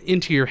put them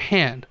into your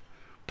hand.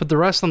 Put the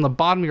rest on the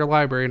bottom of your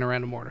library in a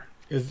random order.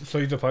 So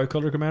he's a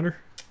 5-color commander?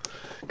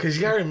 Because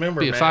you gotta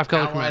remember, Be a man,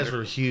 5-color allies commander.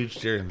 were huge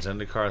during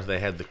Zendikar. They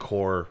had the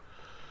core.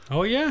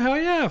 Oh, yeah. Hell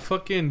yeah.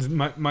 Fucking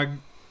my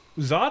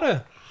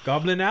Zada.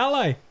 Goblin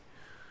ally.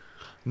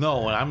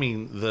 No, I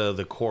mean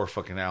the core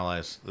fucking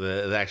allies.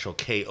 The actual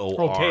KOR.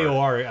 Oh,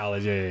 KOR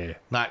allies. Yeah.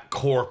 Not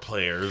core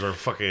players or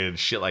fucking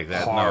shit like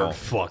that. Hard No.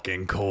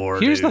 fucking core.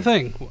 Here's dude. the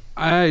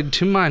thing.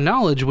 To my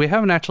knowledge, we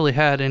haven't actually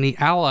had any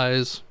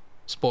allies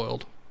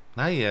spoiled.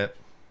 Not yet.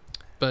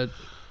 But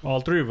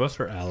All 3 of us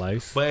are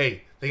allies. But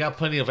hey, they got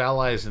plenty of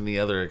allies in the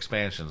other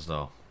expansions,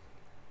 though.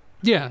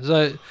 yeah,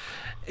 so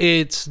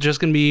it's just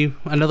going to be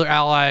another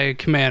ally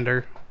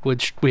commander,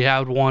 which we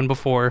had one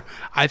before.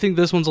 I think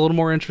this one's a little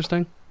more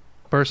interesting,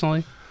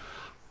 personally.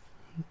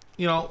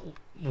 You know,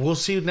 we'll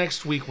see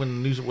next week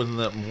when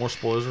the more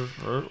spoilers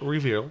are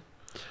revealed.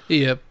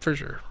 Yep, for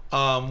sure.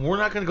 We're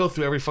not gonna go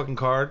through every fucking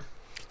card.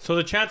 So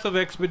the chance of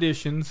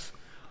expeditions,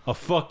 a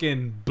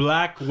fucking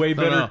black, way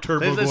better No.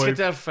 turbo Let's get Goyf.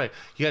 that straight.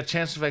 You got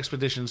chance of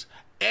expeditions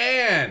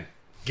and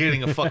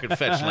getting a fucking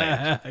fetch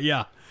land.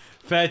 Yeah.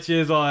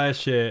 Fetches, all that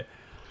shit.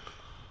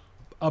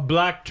 A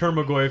black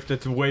Termagoyf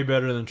that's way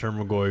better than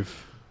Termagoyf.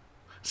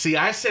 See,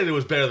 I said it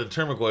was better than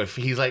Termagoyf.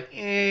 He's like,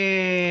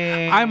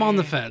 eh. I'm on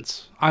the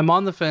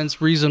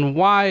fence. Reason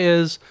why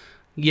is,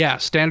 yeah,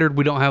 standard,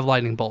 we don't have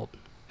Lightning Bolt.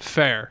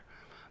 Fair.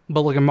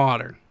 But look at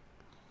Modern.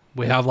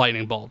 We have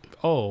Lightning Bolt.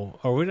 Oh,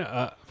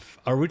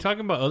 are we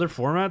talking about other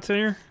formats in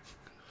here?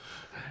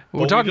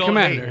 We're talking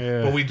Commander.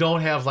 Yeah. But we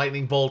don't have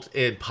Lightning Bolt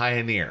in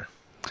Pioneer.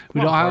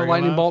 We don't have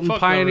Lightning Bolt in Fuck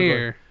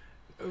Pioneer.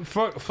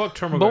 Fuck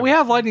Termagoyf. But we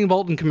have Lightning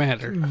Bolt in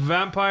Commander.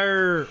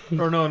 Vampire,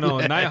 or no,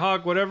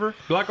 Nighthawk, whatever.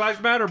 Black Lives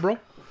Matter, bro.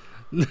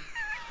 I'm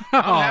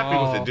happy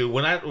with it, dude.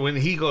 When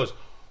he goes,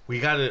 we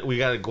got a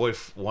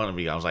Goyf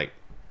wannabe. I was like,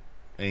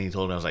 and he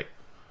told me, I was like,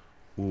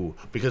 ooh,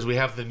 because we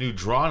have the new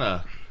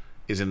Drana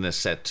is in this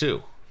set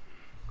too.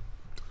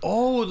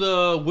 Oh,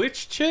 the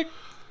witch chick?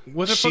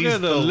 What's She's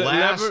the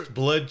last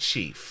blood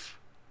chief.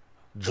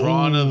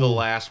 Drana, the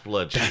last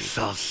blood That chief.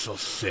 sounds so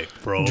sick,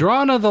 bro.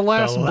 Drana, the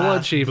last blood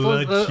last chief.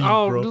 blood chief,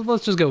 bro.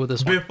 Let's just go with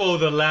this one. Biffo,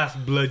 the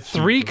last blood chief.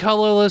 3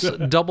 colorless,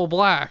 double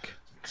black.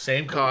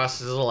 Same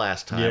cost as the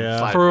last time. Yeah.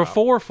 5 For a drop. I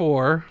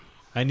 4/4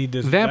 need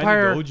this.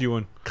 Vampire- I need the OG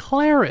one.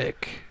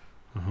 cleric.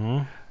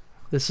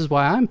 This is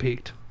why I'm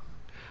peaked.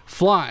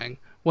 Flying.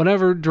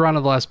 Whenever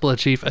Drana, the last blood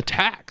chief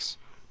attacks,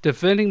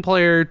 defending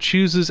player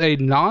chooses a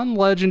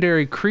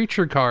non-legendary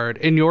creature card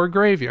in your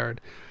graveyard.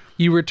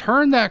 You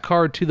return that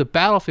card to the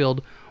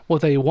battlefield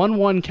with a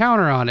 1/1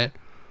 counter on it.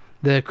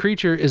 The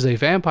creature is a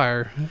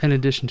vampire in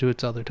addition to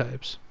its other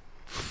types.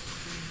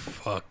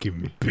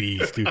 Fucking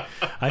beast, dude.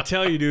 I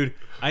tell you, dude.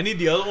 I need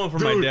the other one for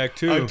my deck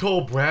too. I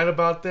told Brad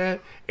about that,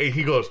 and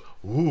he goes,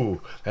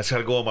 "Ooh, that's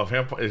gotta go on my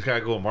vampire. It's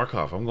gotta go on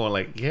Markov." I'm going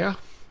like, "Yeah.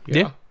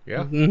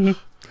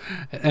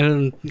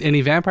 And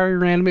any vampire you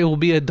reanimate will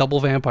be a double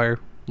vampire,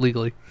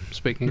 legally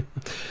speaking.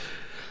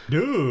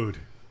 Dude,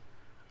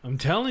 I'm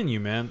telling you,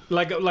 man.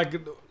 Like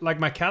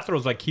my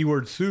Cathral's like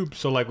keyword soup.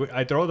 So like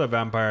I throw the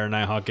Vampire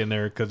Nighthawk in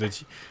there because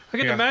it's. I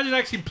can Yeah. imagine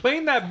actually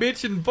playing that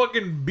bitch and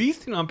fucking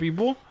beasting on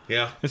people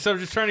Yeah." instead of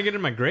just trying to get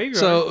in my graveyard.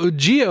 So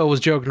Gio was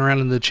joking around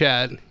in the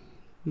chat,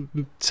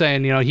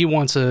 saying, he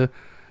wants a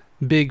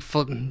big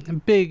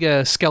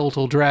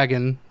skeletal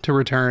dragon to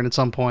return at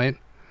some point.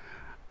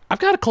 I've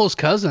got a close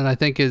cousin I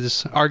think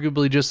is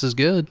arguably just as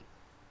good.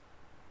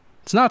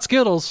 It's not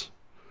Skittles.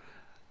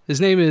 His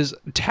name is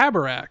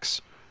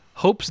Tabarax,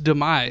 Hope's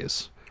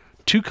Demise.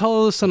 2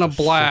 colorless and a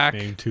black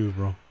Sick name too,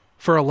 bro.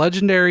 for a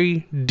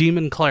legendary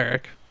demon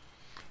cleric.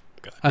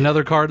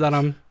 Another card that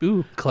I'm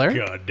cleric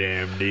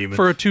Goddamn demon.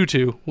 for a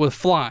 2/2 with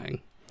flying.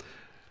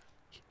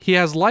 He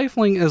has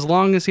lifelink as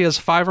long as he has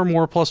 5 or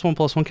more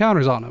 +1/+1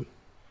 counters on him.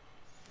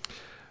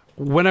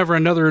 Whenever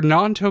another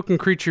non-token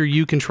creature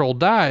you control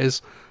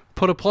dies,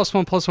 put a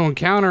 +1/+1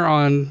 counter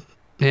on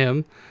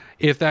him.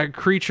 If that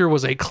creature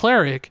was a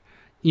cleric,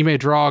 you may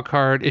draw a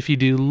card. If you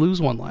do,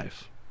 lose 1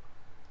 life.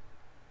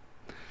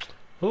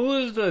 Who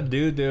was the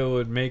dude that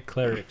would make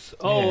clerics?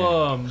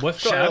 Oh,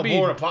 Westville Abbey.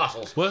 Shadowborn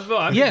Apostles. Westville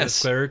Abbey Yes.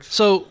 does clerics.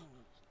 So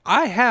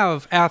I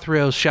have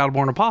Athreo's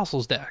Shadowborn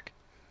Apostles deck.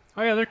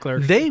 Oh yeah, they're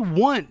clerics. They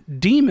want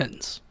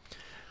demons.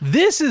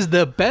 This is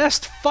the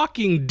best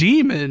fucking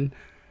demon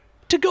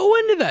to go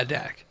into that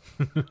deck.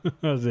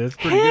 It's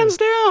pretty Hands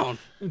good. down.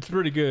 It's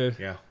pretty good.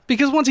 Yeah.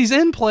 Because once he's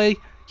in play,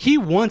 he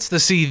wants to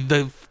see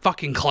the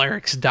fucking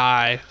clerics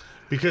die.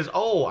 Because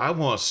I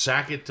want to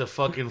sack it to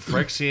fucking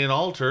Phyrexian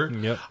Altar.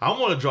 Yep. I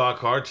want to draw a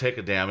card, take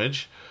a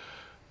damage,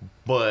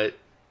 but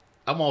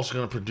I'm also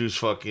going to produce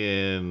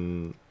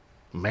fucking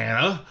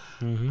mana.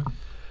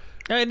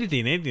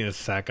 Anything a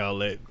sack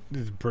outlet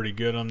is pretty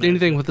good on that.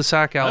 Anything with the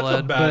sack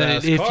outlet. But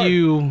badass if card.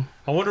 you...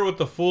 I wonder what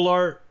the full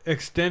art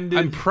extended.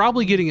 I'm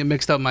probably getting it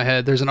mixed up in my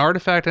head. There's an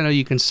artifact I know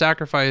you can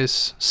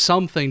sacrifice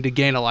something to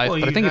gain a life,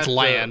 but I you think it's got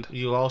land.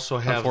 You also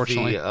have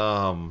Unfortunately.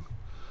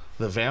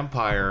 the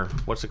vampire.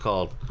 What's it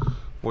called?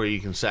 Where you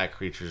can sack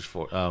creatures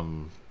for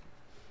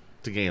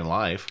to gain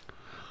life.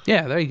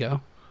 Yeah, there you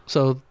go.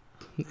 So,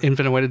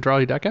 infinite way to draw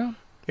your deck out?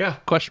 Yeah.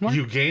 Question mark?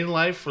 You gain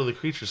life for the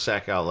creature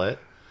sack outlet.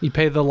 You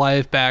pay the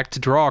life back to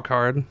draw a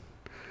card,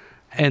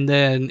 and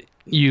then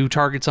you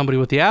target somebody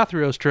with the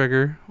Athreos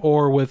trigger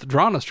or with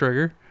Drana's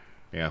trigger,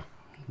 Oh, Yeah.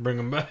 bring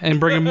them back. and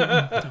bring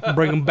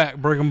them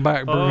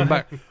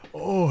back.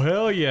 Oh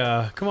hell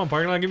yeah! Come on,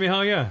 parking lot, give me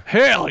hell yeah!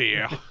 Hell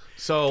yeah!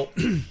 So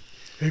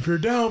If you're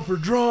down for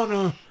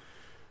Drana,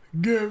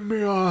 give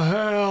me a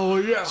hell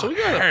yeah!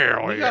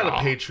 we got a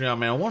Patreon,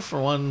 man. 1 for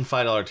 $1,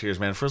 $5 tiers,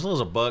 man. For as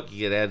little as $1, you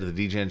get added to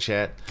the DGen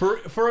chat. For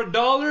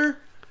 $1,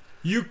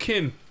 you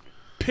can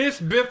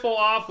piss Biffle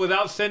off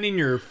without sending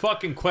your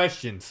fucking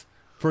questions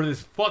for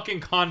this fucking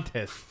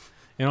contest.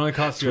 It only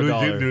costs you The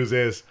 $1. good news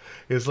is,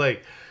 it's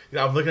like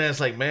I'm looking at it, it's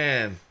like,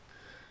 man.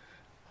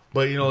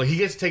 But he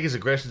gets to take his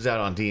aggressions out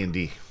on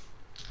D&D.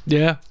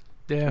 Yeah.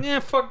 Yeah,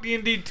 fuck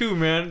D&D too,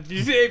 man.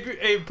 You see,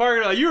 hey,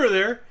 parking lot, you were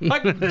there. I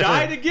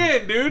died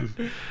again,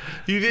 dude.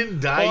 You didn't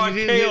die. Oh, You I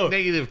didn't KO'd.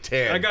 hit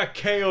 -10. I got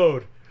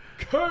KO'd.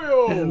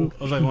 KO.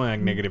 I was like,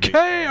 -8.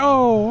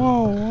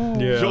 K.O.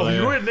 Yeah, So yeah.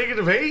 you were at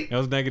 -8. That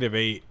was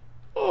 -8.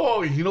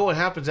 Oh, you know what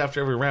happens after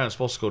every round? It's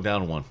supposed to go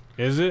down 1.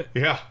 Is it?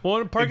 Yeah.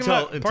 Well, parking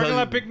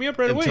lot picked me up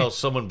right away. Until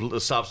someone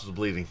stops the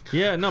bleeding.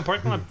 Yeah, no,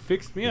 parking lot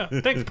fixed me up.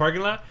 Thanks,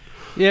 parking lot.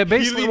 Yeah,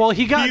 basically, well,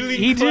 he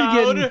did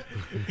get...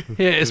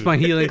 Yeah, it's my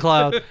healing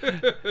cloud.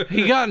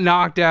 He got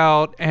knocked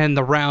out, and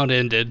the round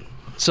ended.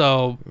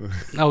 So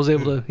I was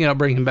able to,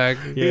 bring him back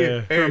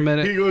Yeah. for a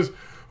minute. He goes,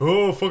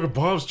 "Oh, fucking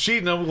Bob's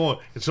cheating." I'm going,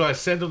 and so I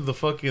send him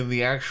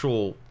the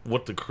actual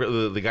what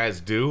the guys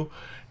do.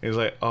 And he's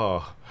like,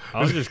 "Oh." I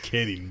was just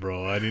kidding,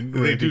 bro. I didn't. They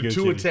really do think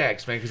 2 it was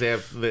attacks, man, because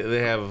they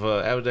have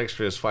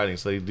ambidextrous fighting,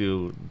 so they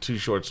do 2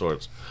 short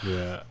swords.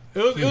 Yeah,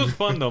 it was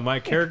fun though. My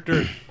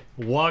character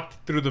walked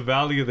through the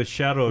valley of the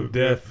shadow of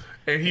death,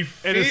 And he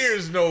And it's-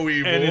 fears no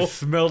evil. and it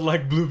smelled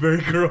like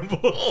blueberry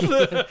crumbles.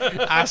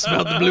 I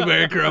smelled the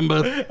blueberry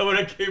crumble. And when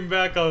I came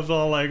back, I was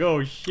all like,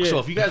 "Oh shit!" So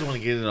if you guys want to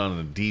get in on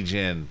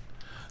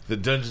the the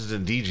Dungeons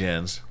and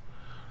Degens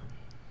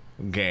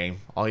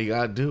game, all you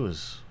gotta do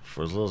is,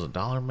 for as little as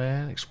 $1,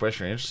 man, express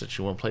your interest that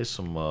you want to play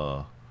some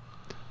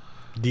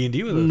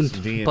D&D with us.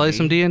 D&D. Play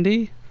some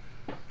D&D.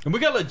 And we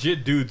got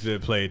legit dudes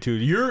that play it too.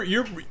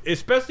 You're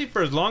especially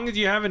for as long as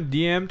you haven't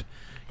DM'd.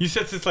 You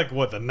said since like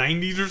what, the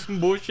 90s or some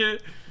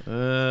bullshit.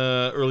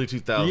 Early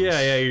 2000s.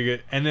 Yeah, you're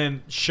good. And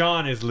then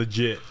Sean is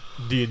legit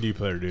D&D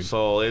player, dude.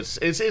 So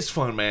it's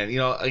fun, man. You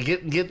know,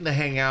 getting to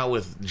hang out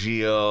with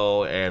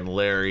Gio and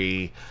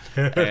Larry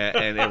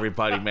and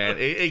everybody, man.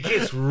 It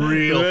gets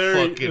real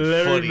fucking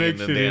funny in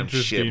the damn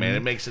shit, man.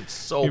 It makes it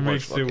so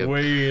much fucking.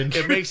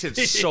 It makes it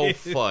so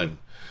fun.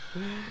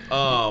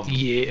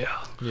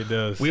 Yeah. It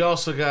does. We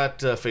also got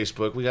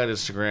Facebook. We got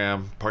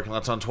Instagram. Parking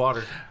Lots on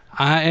Twitter.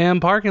 I am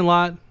Parking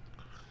Lot.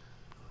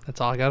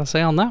 That's all I gotta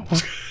say on that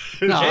one.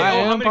 No, Hey, I how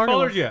am many Parking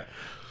followers Lot.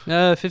 you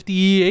got?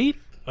 58.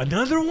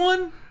 Another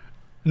one?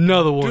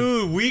 Another one.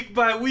 Dude, week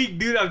by week,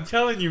 dude, I'm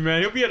telling you,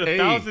 man. He'll be at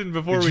 1,000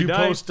 before we did you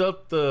die. post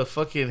up the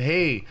fucking,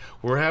 hey,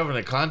 we're having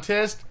a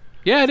contest?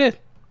 Yeah, I did.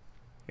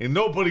 And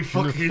nobody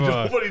fucking,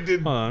 nobody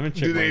did, Hold on, let me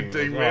check did my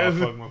anything, email.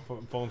 man. Oh, fuck,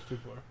 my phone's too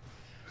far.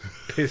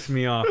 Piss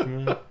me off,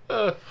 man.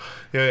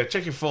 Yeah,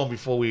 check your phone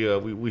before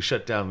we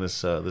shut down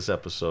this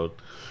episode.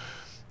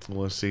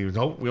 Let's see.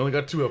 Nope, we only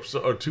got two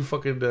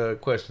fucking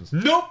questions.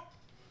 Nope.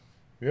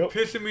 Yep.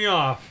 Pissing me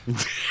off.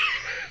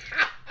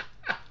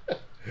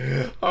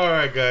 All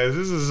right, guys.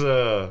 This is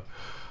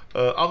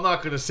I'm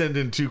not gonna send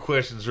in 2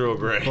 questions real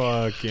great.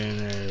 Fucking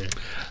A.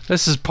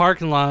 This is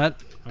Parking Lot.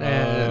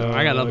 And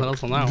I got nothing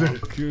else on that one.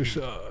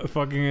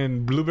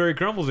 Fucking blueberry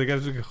crumbles. I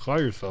guess you can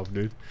call yourself,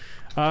 dude.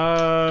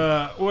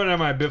 What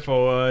am I,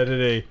 Biffo,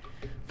 today?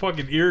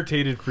 Fucking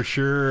irritated for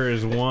sure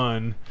is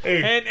one.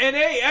 Hey. And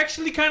hey,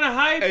 actually kind of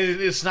hyped.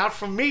 And it's not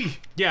from me.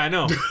 Yeah, I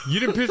know.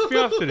 You didn't piss me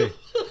off today.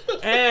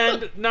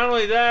 And not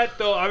only that,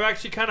 though, I'm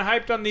actually kind of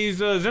hyped on these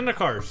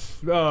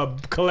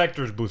Zendikars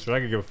collector's boosters. I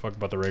can give a fuck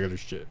about the regular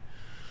shit.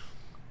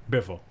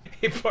 Biffle.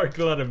 Hey,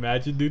 Parking Lot,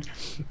 imagine, dude,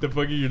 the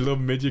fucking your little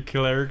midget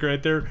cleric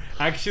right there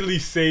actually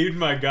saved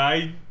my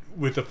guy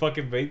with the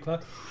fucking vape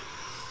clock.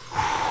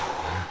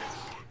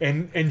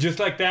 And just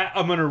like that,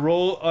 I'm gonna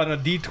roll on a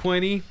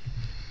D20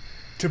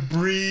 to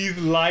breathe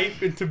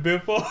life into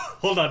Biffle.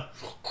 Hold on.